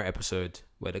Black Mirror episode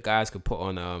where the guys could put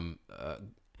on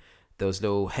those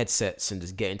little headsets and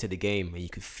just get into the game, and you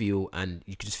could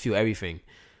just feel everything.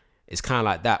 It's kind of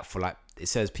like that for like, it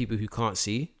says people who can't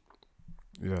see.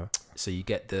 Yeah. So you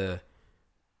get the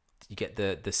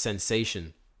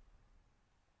sensation.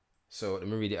 So let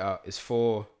me read it out. It's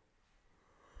for.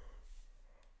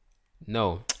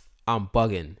 No, I'm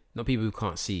bugging. Not people who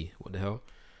can't see. What the hell?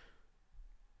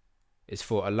 It's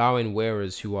for allowing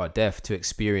wearers who are deaf to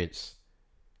experience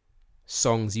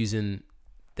songs using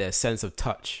their sense of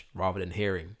touch rather than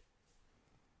hearing.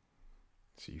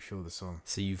 So you feel the song.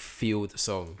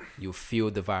 You'll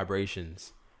feel the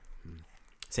vibrations.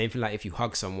 Same thing like if you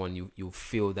hug someone, you'll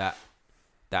feel that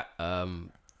the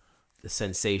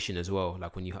sensation as well.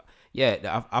 Like when you,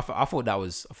 I thought that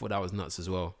was nuts as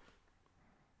well.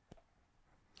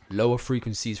 Lower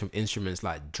frequencies from instruments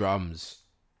like drums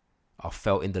are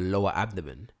felt in the lower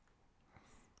abdomen.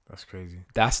 That's crazy.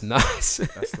 That's nice.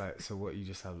 That's like, so what you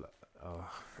just have like,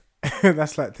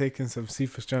 that's like taking some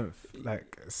super strength,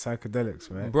 like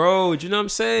psychedelics, right? Bro, do you know what I'm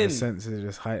saying? The senses are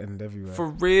just heightened everywhere. For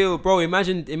real, bro.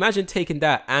 Imagine taking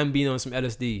that and being on some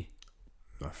LSD.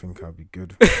 I think I'll be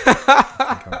good. I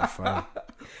think I'll be fine.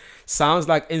 Sounds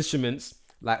like instruments,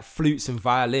 like flutes and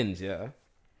violins, yeah?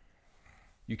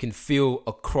 You can feel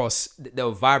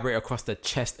they'll vibrate across the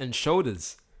chest and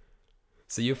shoulders.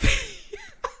 So you're feeling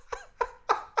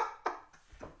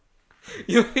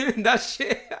that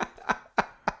shit.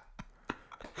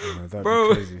 That'd bro,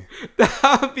 be crazy.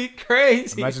 That'd be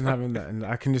crazy. Imagine having that, and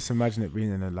I can just imagine it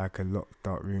being in a locked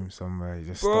dark room somewhere. You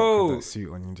just bro, stuck with that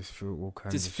suit on, you just feel all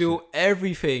kinds. Just of feel shit.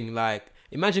 everything. Like,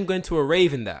 imagine going to a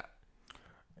rave in that.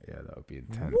 Yeah, that would be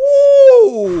intense.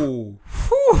 Woo!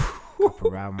 Up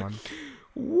around, man.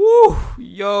 Woo!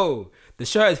 Yo, the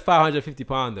shirt is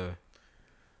 £550 though.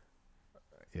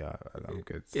 Yeah, I'm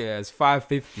good. Yeah, it's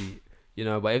 $550.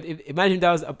 But if imagine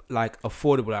that was like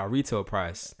affordable at a retail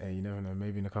price. Hey, you never know.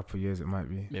 Maybe in a couple of years it might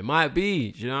be. It might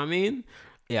be. Do you know what I mean?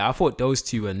 Yeah, I thought those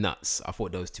two were nuts.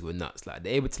 Like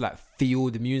they're able to like feel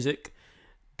the music.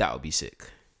 That would be sick.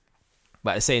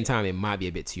 But at the same time, it might be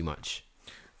a bit too much.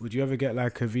 Would you ever get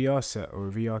like a VR set or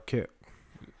a VR kit?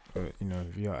 Or,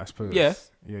 VR, I suppose. Yeah.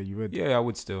 Yeah, you would. Yeah, I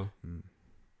would still.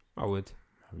 I would.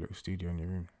 Have a little studio in your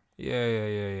room.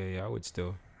 Yeah. I would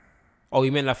still. Oh,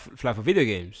 you meant like for video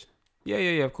games? Yeah.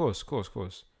 Of course.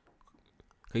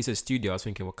 He said studio. I was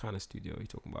thinking, what kind of studio are you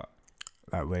talking about?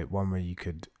 Like, wait, one where you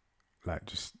could, like,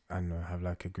 just, I don't know, have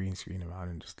like a green screen around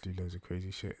and just do loads of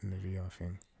crazy shit in the VR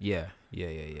thing. Yeah.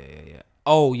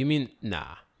 Oh, you mean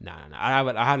nah. I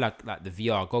had like the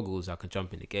VR goggles. I could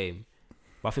jump in the game.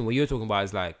 But I think what you're talking about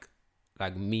is like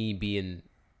me being.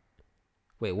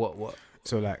 Wait, what?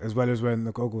 So like, as well as wearing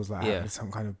the goggles, like Yeah. having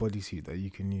some kind of bodysuit that you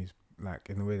can use, like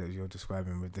in the way that you're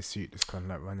describing with the suit, just kind of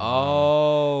like running.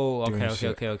 Oh, doing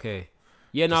okay.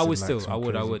 Yeah, no, Just I in, would like, still. some I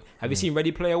would. crazy- Have you yeah. seen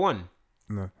Ready Player One?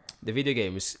 No. The video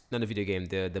game is not a video game.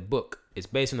 The book is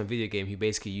based on a video game. He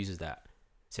basically uses that.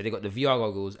 So they got the VR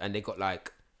goggles and they got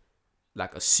like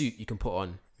a suit you can put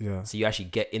on. Yeah. So you actually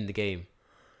get in the game.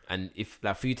 And if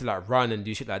like for you to like run and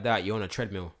do shit like that, you're on a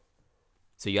treadmill.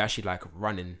 So you're actually like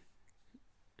running.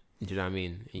 Do you know what I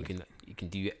mean? And you can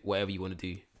do whatever you want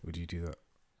to do. Would you do that?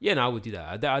 Yeah, no, I would do that.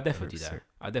 I definitely do that. Sick.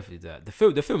 I definitely do that.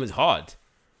 The film is hard.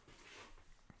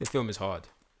 The film is hard.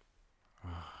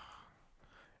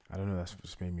 I don't know. That's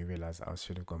just made me realize that I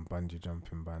should have gone bungee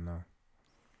jumping by now.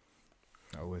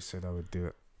 I always said I would do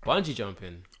it. Bungee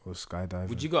jumping. Or skydiving.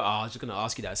 Would you go? Oh, I was just gonna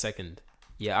ask you that second.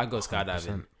 Yeah, I'd go skydiving.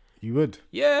 100%. You would?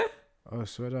 Yeah, Oh,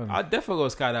 swear down. I'd definitely go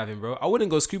skydiving, bro. I wouldn't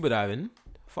go scuba diving.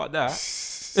 Fuck that.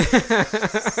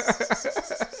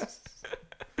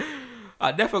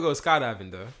 I'd definitely go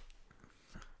skydiving though.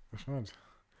 That's mad.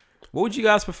 What would you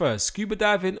guys prefer, scuba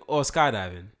diving or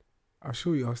skydiving? I'm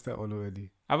sure you asked that one already.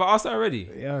 Have I asked that already?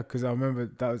 Yeah, because I remember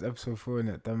that was episode 4 in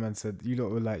it. That man said you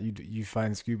lot were like you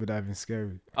find scuba diving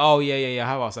scary. Oh yeah. I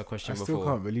have asked that question I before. still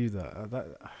can't believe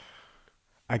that.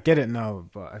 I get it now,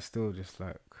 but I still just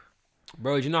like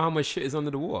Bro, do you know how much shit is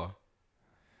under the water?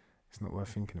 it's not worth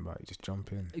thinking about. You just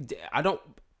jump in. I don't.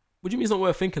 What do you mean it's not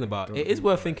worth thinking about? Don't It is think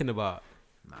worth about thinking about.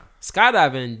 Nah.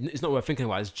 Skydiving is not worth thinking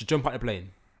about. It's just jump out the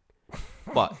plane.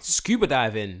 But scuba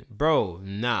diving, bro,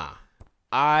 nah.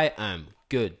 I am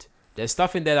good. There's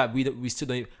stuff in there that we still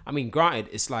don't. I mean, granted,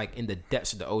 it's like in the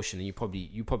depths of the ocean, and you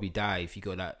probably die if you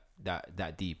go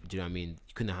that deep. Do you know what I mean?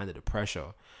 You couldn't handle the pressure.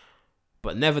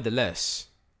 But nevertheless,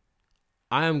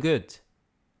 I am good.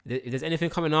 If there's anything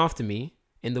coming after me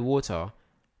in the water,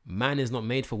 man is not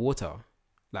made for water.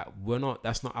 Like we're not.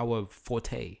 That's not our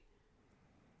forte.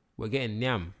 We're getting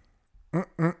nyam. You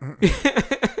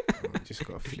just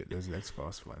gotta flip those legs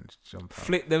fast, man. Just jump out.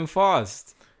 Flick them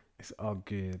fast. It's all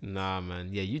good. Nah, man.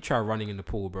 Yeah, you try running in the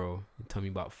pool, bro. And tell me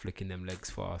about flicking them legs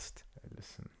fast. Hey,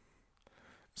 listen.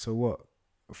 So what?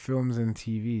 Films and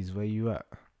TVs, where you at?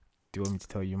 Do you want me to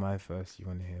tell you mine first? You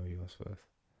want to hear yours first?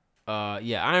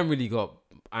 Yeah, I ain't really got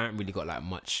like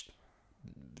much.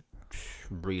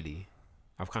 Really,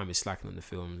 I've kind of been slacking on the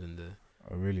films and the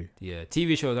Oh, really?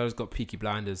 TV shows. I just got Peaky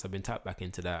Blinders. I've been tapped back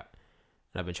into that,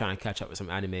 and I've been trying to catch up with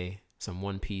some anime, some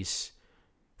One Piece.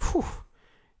 Whew.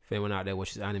 If anyone out there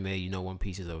watches anime, you know One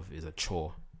Piece is a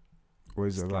chore. What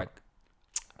is it It's about?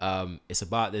 like, it's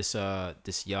about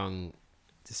this young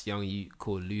youth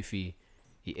called Luffy.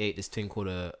 He ate this thing called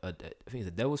I think it's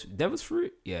a devil's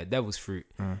fruit. Yeah, devil's fruit.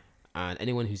 And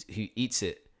anyone who eats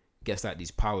it gets like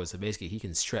these powers. So basically, he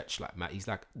can stretch like mad. He's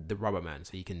like the rubber man,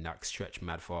 so he can like stretch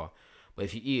mad far. But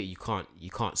if you eat it, you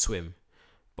can't swim.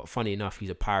 But funny enough, he's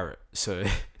a pirate, so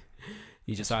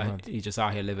he's just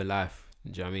out here living life.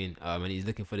 Do you know what I mean? And he's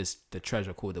looking for the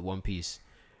treasure called the One Piece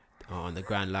on the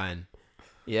Grand Line.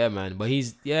 Yeah, man. But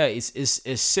it's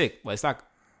sick. But it's like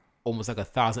almost like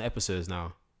 1,000 episodes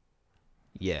now.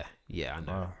 Yeah, I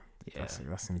know. Wow. Yeah,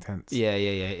 That's intense. yeah.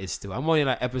 It's still. I'm only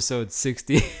like episode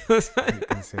 60. You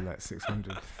can say like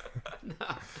 600.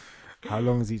 How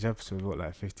long is each episode? What,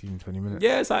 like 15, 20 minutes?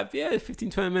 Yeah, it's like 15,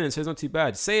 20 minutes. So it's not too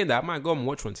bad. Saying that, I might go and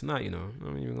watch one tonight. You know,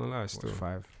 I'm not even gonna lie. Still Watch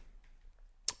 5.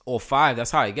 or 5. That's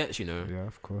how it gets. You know. Yeah,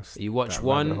 of course. You watch that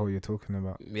one. rabbit hole you're talking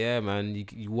about. Yeah, man.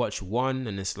 You watch one,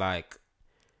 and it's like,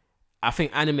 I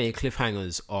think anime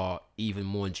cliffhangers are even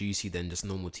more juicy than just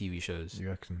normal TV shows. You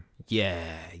reckon?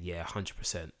 Yeah,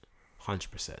 100%.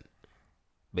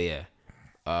 But yeah,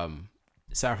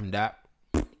 aside from that,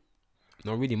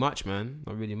 not really much, man.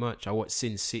 Not really much. I watched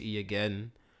Sin City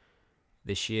again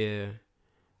this year.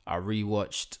 I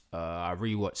rewatched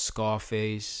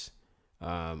Scarface.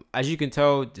 As you can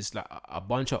tell, there's like a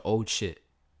bunch of old shit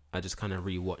I just kind of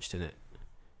rewatched in it.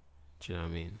 Do you know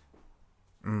what I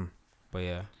mean? But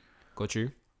yeah, got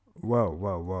you.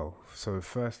 Well. So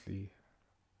firstly,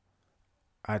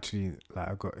 actually, like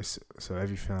I got so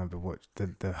everything I've been watched.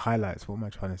 The highlights. What am I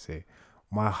trying to say?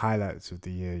 My highlights of the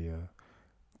year. Yeah,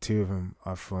 2 of them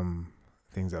are from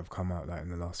things that have come out like in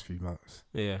the last few months.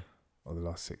 Yeah. Or the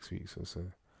last 6 weeks or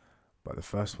so. But the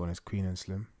first one is Queen and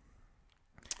Slim.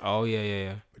 Oh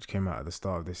yeah. Which came out at the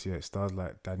start of this year. It stars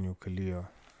like Daniel Kaluuya,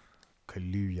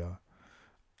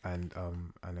 and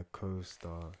a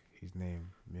co-star. His name,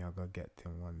 me, I gotta get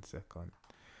him 1 second.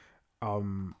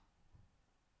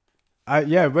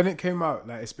 When it came out,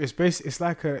 like it's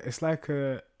like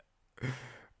a.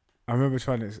 I remember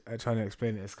trying to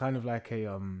explain it. It's kind of like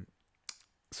a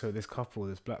So this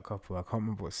black couple, I can't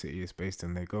remember what city it's based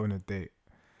in. They go on a date,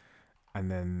 and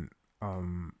then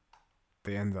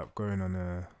they end up going on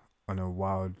a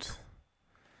wild,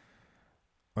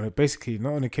 on a basically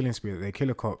not on a killing spree. They kill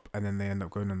a cop and then they end up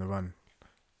going on the run,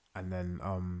 and then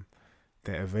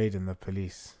they're evading the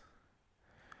police,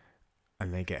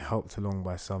 and they get helped along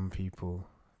by some people,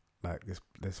 like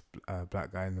this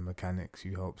black guy in the mechanics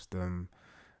who helps them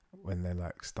when they're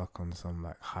like stuck on some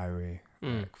like highway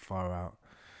like far out.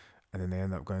 And then they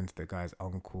end up going to the guy's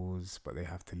uncle's, but they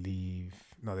have to leave.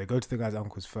 No, they go to the guy's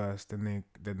uncle's first, then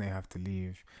they have to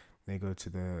leave. They go to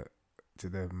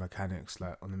the mechanics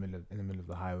like in the middle of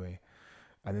the highway,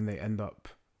 and then they end up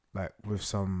like with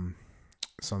some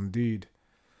dude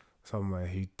somewhere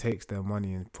who takes their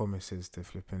money and promises to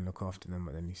flip and look after them,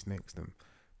 but then he snakes them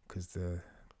because they're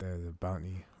the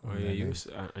bounty. Oh yeah,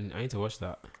 I need to watch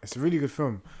that. It's a really good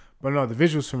film. But no, the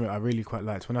visuals from it I really quite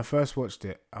liked. When I first watched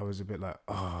it, I was a bit like,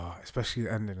 especially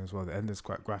the ending as well. The ending's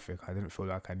quite graphic. I didn't feel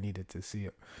like I needed to see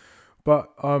it. But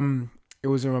it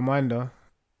was a reminder,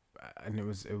 and it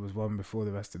was one before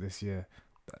the rest of this year,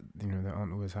 that, you know, there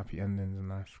aren't always happy endings in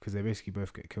life, because they basically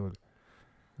both get killed.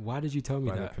 Why did you tell me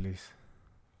by that? the police.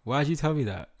 Why did you tell me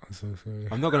that? I'm so sorry.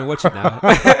 I'm not going to watch it now.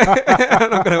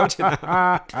 I'm not going to watch it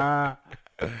now.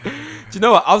 Do you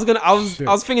know what? I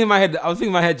was thinking in my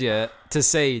head, yeah, to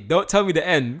say, don't tell me the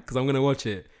end, because I'm going to watch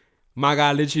it. My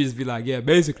guy literally just be like, yeah,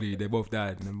 basically, they both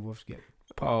died. And then both get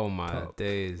oh my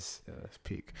days. Yeah, that's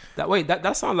peak.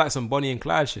 That sounds like some Bonnie and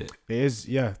Clyde shit. It is,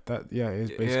 yeah. It is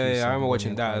basically. Yeah, I remember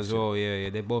watching that as well.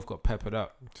 Yeah, they both got peppered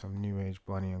up. Some new age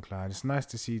Bonnie and Clyde. It's nice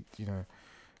to see, you know,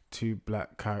 two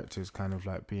black characters kind of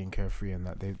like being carefree, and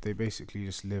that they basically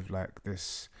just live like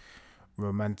this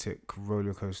romantic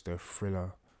roller coaster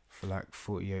thriller for like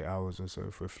 48 hours or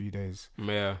so, for a few days.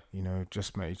 Yeah. You know,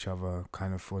 just met each other,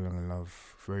 kind of falling in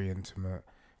love, very intimate,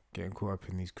 getting caught up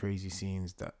in these crazy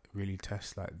scenes that really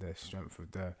test like the strength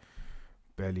of their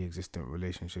barely existent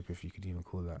relationship, if you could even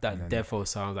call that. That defo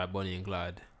sounds like Bonnie and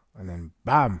Clyde. And then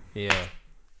bam. Yeah.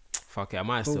 Fuck it, I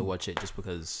might still watch it just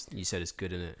because you said it's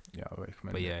good, innit? Yeah, I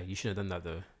recommend. But yeah, you should have done that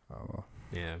though. Oh well.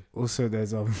 Yeah. Also,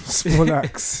 there's Small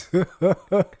Axe. It's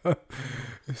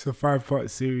a 5-part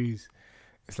series.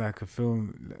 It's like a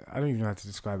film. I don't even know how to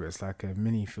describe it. It's like a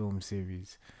mini film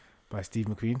series by Steve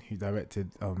McQueen, who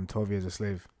directed 12 Years a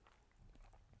Slave.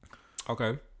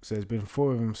 Okay. So there's been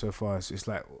 4 of them so far. So it's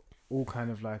like all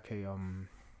kind of like a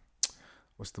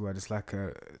what's the word? It's like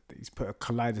he's put a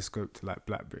kaleidoscope to like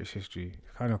Black British history.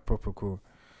 Kind of proper cool.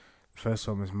 The first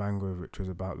one was Mangrove, which was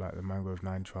about like the Mangrove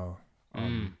 9 trial,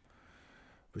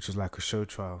 which was like a show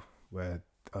trial where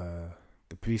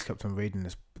the police kept on raiding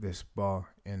this bar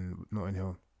in Notting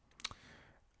Hill,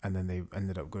 and then they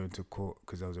ended up going to court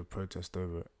because there was a protest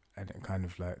over it, and it kind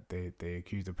of like they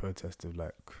accused the protest of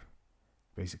like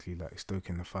basically like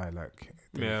stoking the fire, like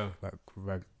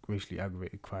racially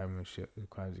aggravated crime and shit,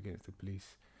 crimes against the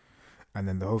police. And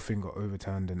then the whole thing got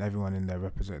overturned, and everyone in there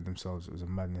represented themselves. It was a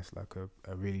madness, like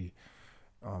a really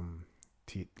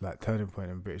like turning point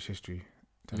in British history.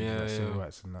 Civil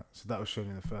rights and that. So that was shown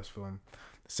in the first film.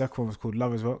 The second one was called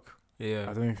Lovers Rock. Yeah.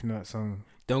 I don't know if you know that song.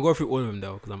 Don't go through all of them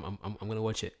though, because I'm gonna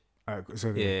watch it. Alright, so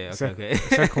okay. The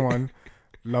second one,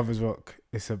 Lovers Rock.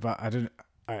 It's about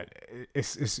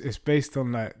it's based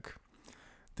on like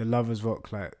the Lovers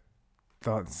Rock like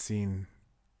dance scene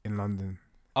in London.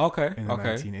 Okay. In the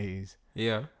 1980s.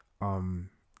 Yeah.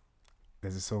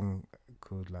 There's a song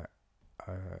called like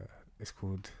it's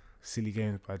called Silly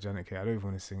Games by Janet Kay. I don't even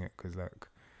want to sing it because like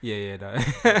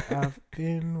I've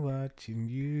been watching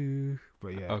you,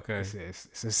 but yeah, okay.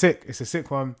 It's a sick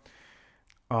one.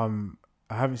 I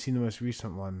haven't seen the most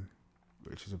recent one,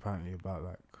 which is apparently about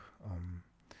like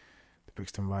the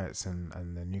Brixton riots and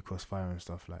the New Cross fire and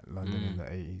stuff, like London in the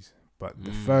 80s. But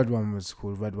the third one was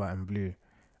called Red, White and Blue,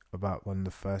 about one of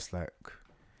the first like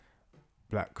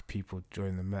black people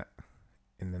joined the Met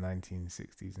in the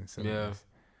 1960s and 70s. Yeah.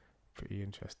 Pretty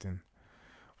interesting.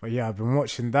 But yeah, I've been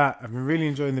watching that. I've been really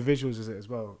enjoying the visuals of it as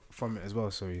well, from it as well.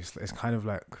 So it's kind of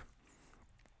like,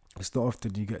 it's not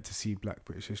often you get to see Black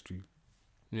British history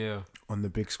on the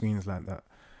big screens like that.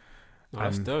 Oh,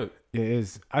 that's dope. Yeah, it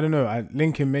is. I don't know.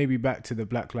 Linking maybe back to the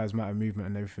Black Lives Matter movement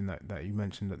and everything that you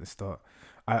mentioned at the start.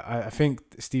 I think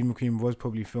Steve McQueen was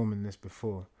probably filming this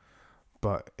before,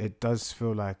 but it does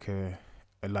feel like I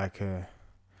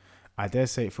dare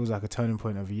say it feels like a turning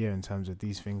point of a year in terms of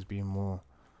these things being more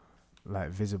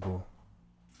like visible,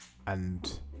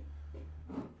 and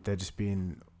they're just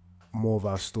being more of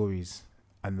our stories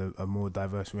and a more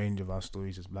diverse range of our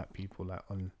stories as black people like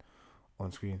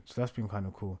on screen. So that's been kind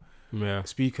of cool. Yeah.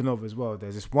 Speaking of as well,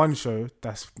 there's this one show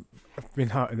that's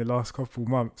been out in the last couple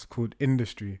months called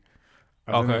Industry.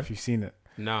 I don't know if you've seen it.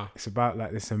 No. It's about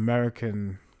like this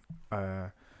American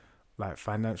like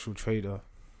financial trader.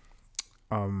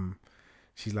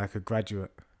 She's like a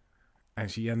graduate,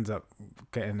 and she ends up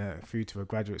getting through to a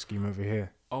graduate scheme over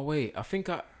here. Oh wait, I think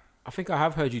I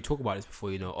have heard you talk about this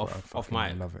before. Off mic.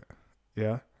 I love it.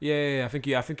 Yeah. Yeah. I think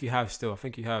you have still. I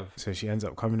think you have. So she ends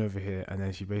up coming over here, and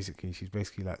then she's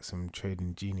basically like some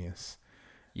trading genius.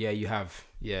 Yeah, you have.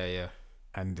 Yeah.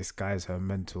 And this guy's her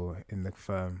mentor in the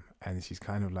firm, and she's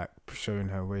kind of like showing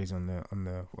her ways on the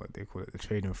what they call it, the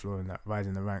trading floor, and that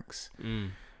rising the ranks.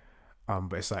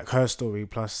 But it's like her story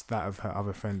plus that of her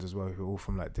other friends as well, who are all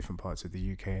from like different parts of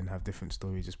the UK and have different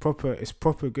stories. It's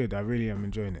proper good. I really am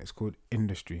enjoying it. It's called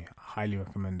Industry. I highly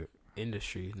recommend it.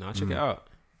 Industry. No, I'll check it out.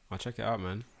 I'll check it out,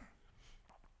 man.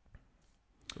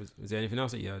 Was there anything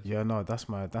else that you had? Yeah, no, that's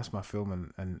my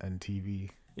film and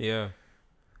TV. Yeah.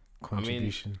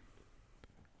 Contribution.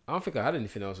 I don't think I had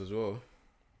anything else as well.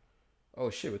 Oh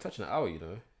shit, we're touching an hour, you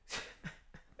know.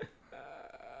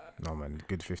 No man,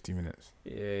 good 50 minutes.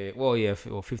 Yeah, well, yeah,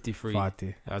 or 53.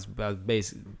 40. That's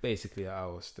basically an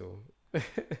hour still.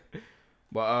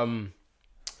 But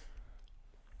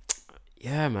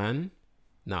yeah, man.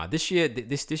 Nah, this year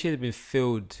has been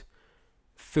filled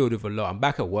with a lot. I'm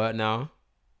back at work now.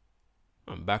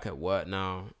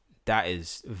 That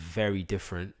is very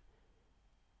different.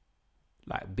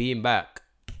 Like being back,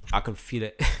 I can feel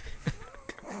it.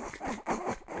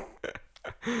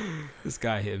 This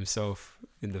guy hit himself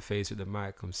in the face with the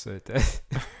mic. I'm so dead.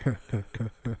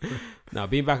 Now,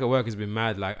 being back at work has been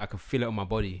mad. Like I can feel it on my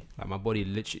body. Like my body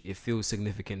literally, it feels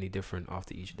significantly different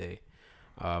after each day.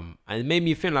 And it made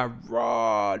me feel like,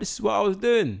 raw, this is what I was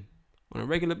doing on a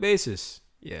regular basis.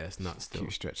 Yeah, it's nuts still.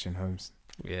 Keep stretching, Holmes.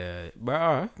 Yeah,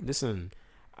 but listen,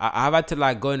 I've had to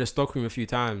like go in the stockroom a few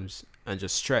times and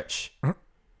just stretch.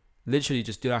 Literally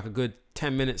just do like a good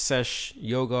 10-minute sesh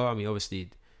yoga. I mean, obviously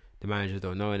the managers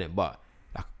don't know in it, but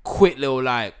like quick little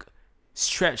like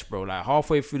stretch, bro. Like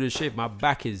halfway through the shift, my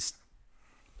back is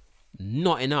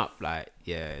knotting up. Like,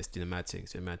 yeah, it's doing a mad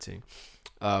thing.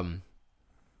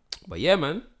 But yeah,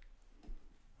 man.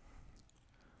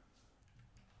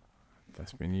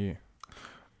 That's been you.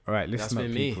 All right, listen up,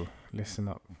 people. Me. Listen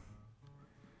up.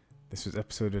 This was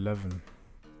episode 11.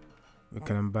 We're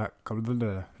coming back. Let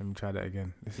me try that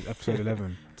again. This is episode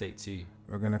 11. Take 2.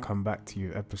 We're going to come back to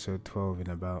you, episode 12, in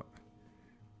about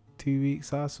 2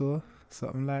 weeks or so.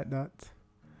 Something like that.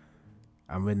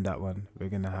 And with that one, we're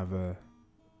going to have a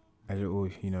little,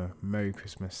 Merry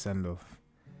Christmas send-off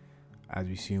as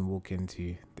we soon walk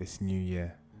into this new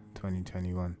year,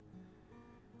 2021.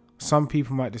 Some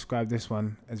people might describe this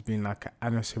one as being like an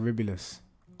annus horribilis,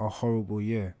 a horrible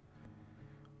year.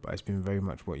 But it's been very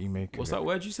much what you make of it. What's that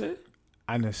word you said?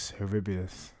 Annus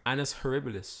horribilis. Annus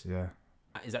horribilis. Yeah.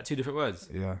 Is that 2 different words?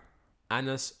 Yeah.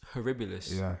 Annus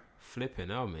horribilis. Yeah. Flipping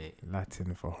hell, mate.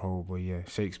 Latin for horrible year.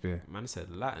 Shakespeare. Man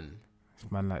said Latin. It's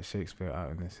man like Shakespeare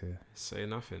out in this here. Say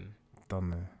nothing. Done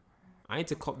there. I need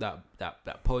to cop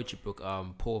that poetry book.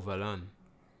 Paul Verlaine.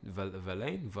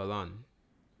 Verlaine.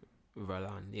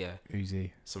 Yeah. Who's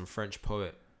he? Some French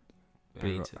poet. I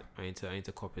need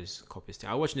to copy his thing.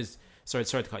 I was watching this. Sorry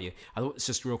to cut you. It's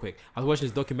just real quick. I was watching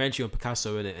this documentary on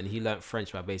Picasso in it, and he learnt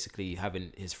French by basically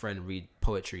having his friend read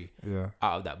poetry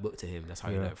out of that book to him. That's how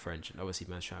he learnt French. And obviously,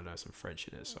 man's trying to learn some French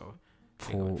in it. So I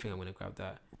think I'm gonna grab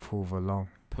that. Paul Verlaine.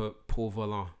 Paul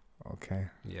Verlaine. Okay.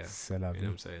 Yeah. C'est la vie. You know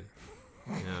what I'm saying?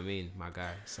 You know what I mean? My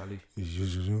guy. Salut.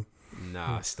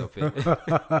 Nah, Hmm. stop it. But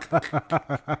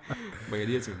yeah,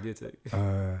 do it.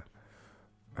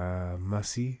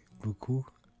 Merci beaucoup.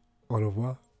 Au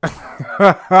revoir.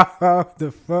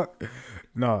 The fuck?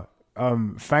 No.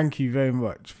 Thank you very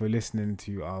much for listening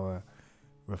to our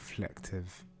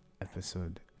reflective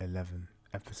episode 11.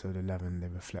 Episode 11, the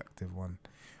reflective one.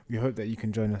 We hope that you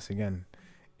can join us again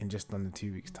in just under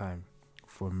 2 weeks' time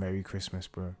for a Merry Christmas,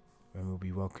 bro, when we'll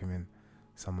be welcoming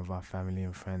some of our family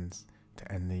and friends to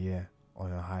end the year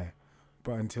on a high.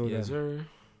 But until then, sir.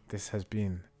 This has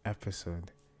been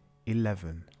episode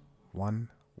 11.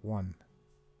 1-1.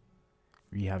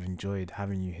 We have enjoyed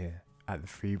having you here at the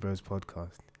Free Bros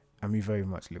podcast, and we very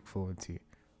much look forward to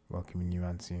welcoming you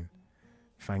around soon.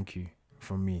 Thank you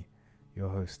from me, your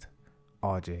host,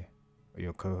 RJ, or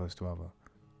your co-host rather,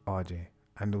 RJ,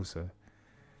 and also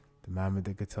the man with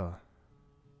the guitar,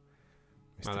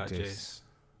 Mr. Jase.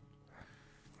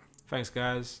 Thanks,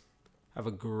 guys. Have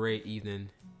a great evening.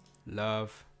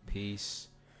 Love, peace.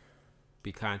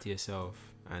 Be kind to yourself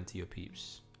and to your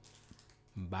peeps.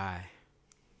 Bye.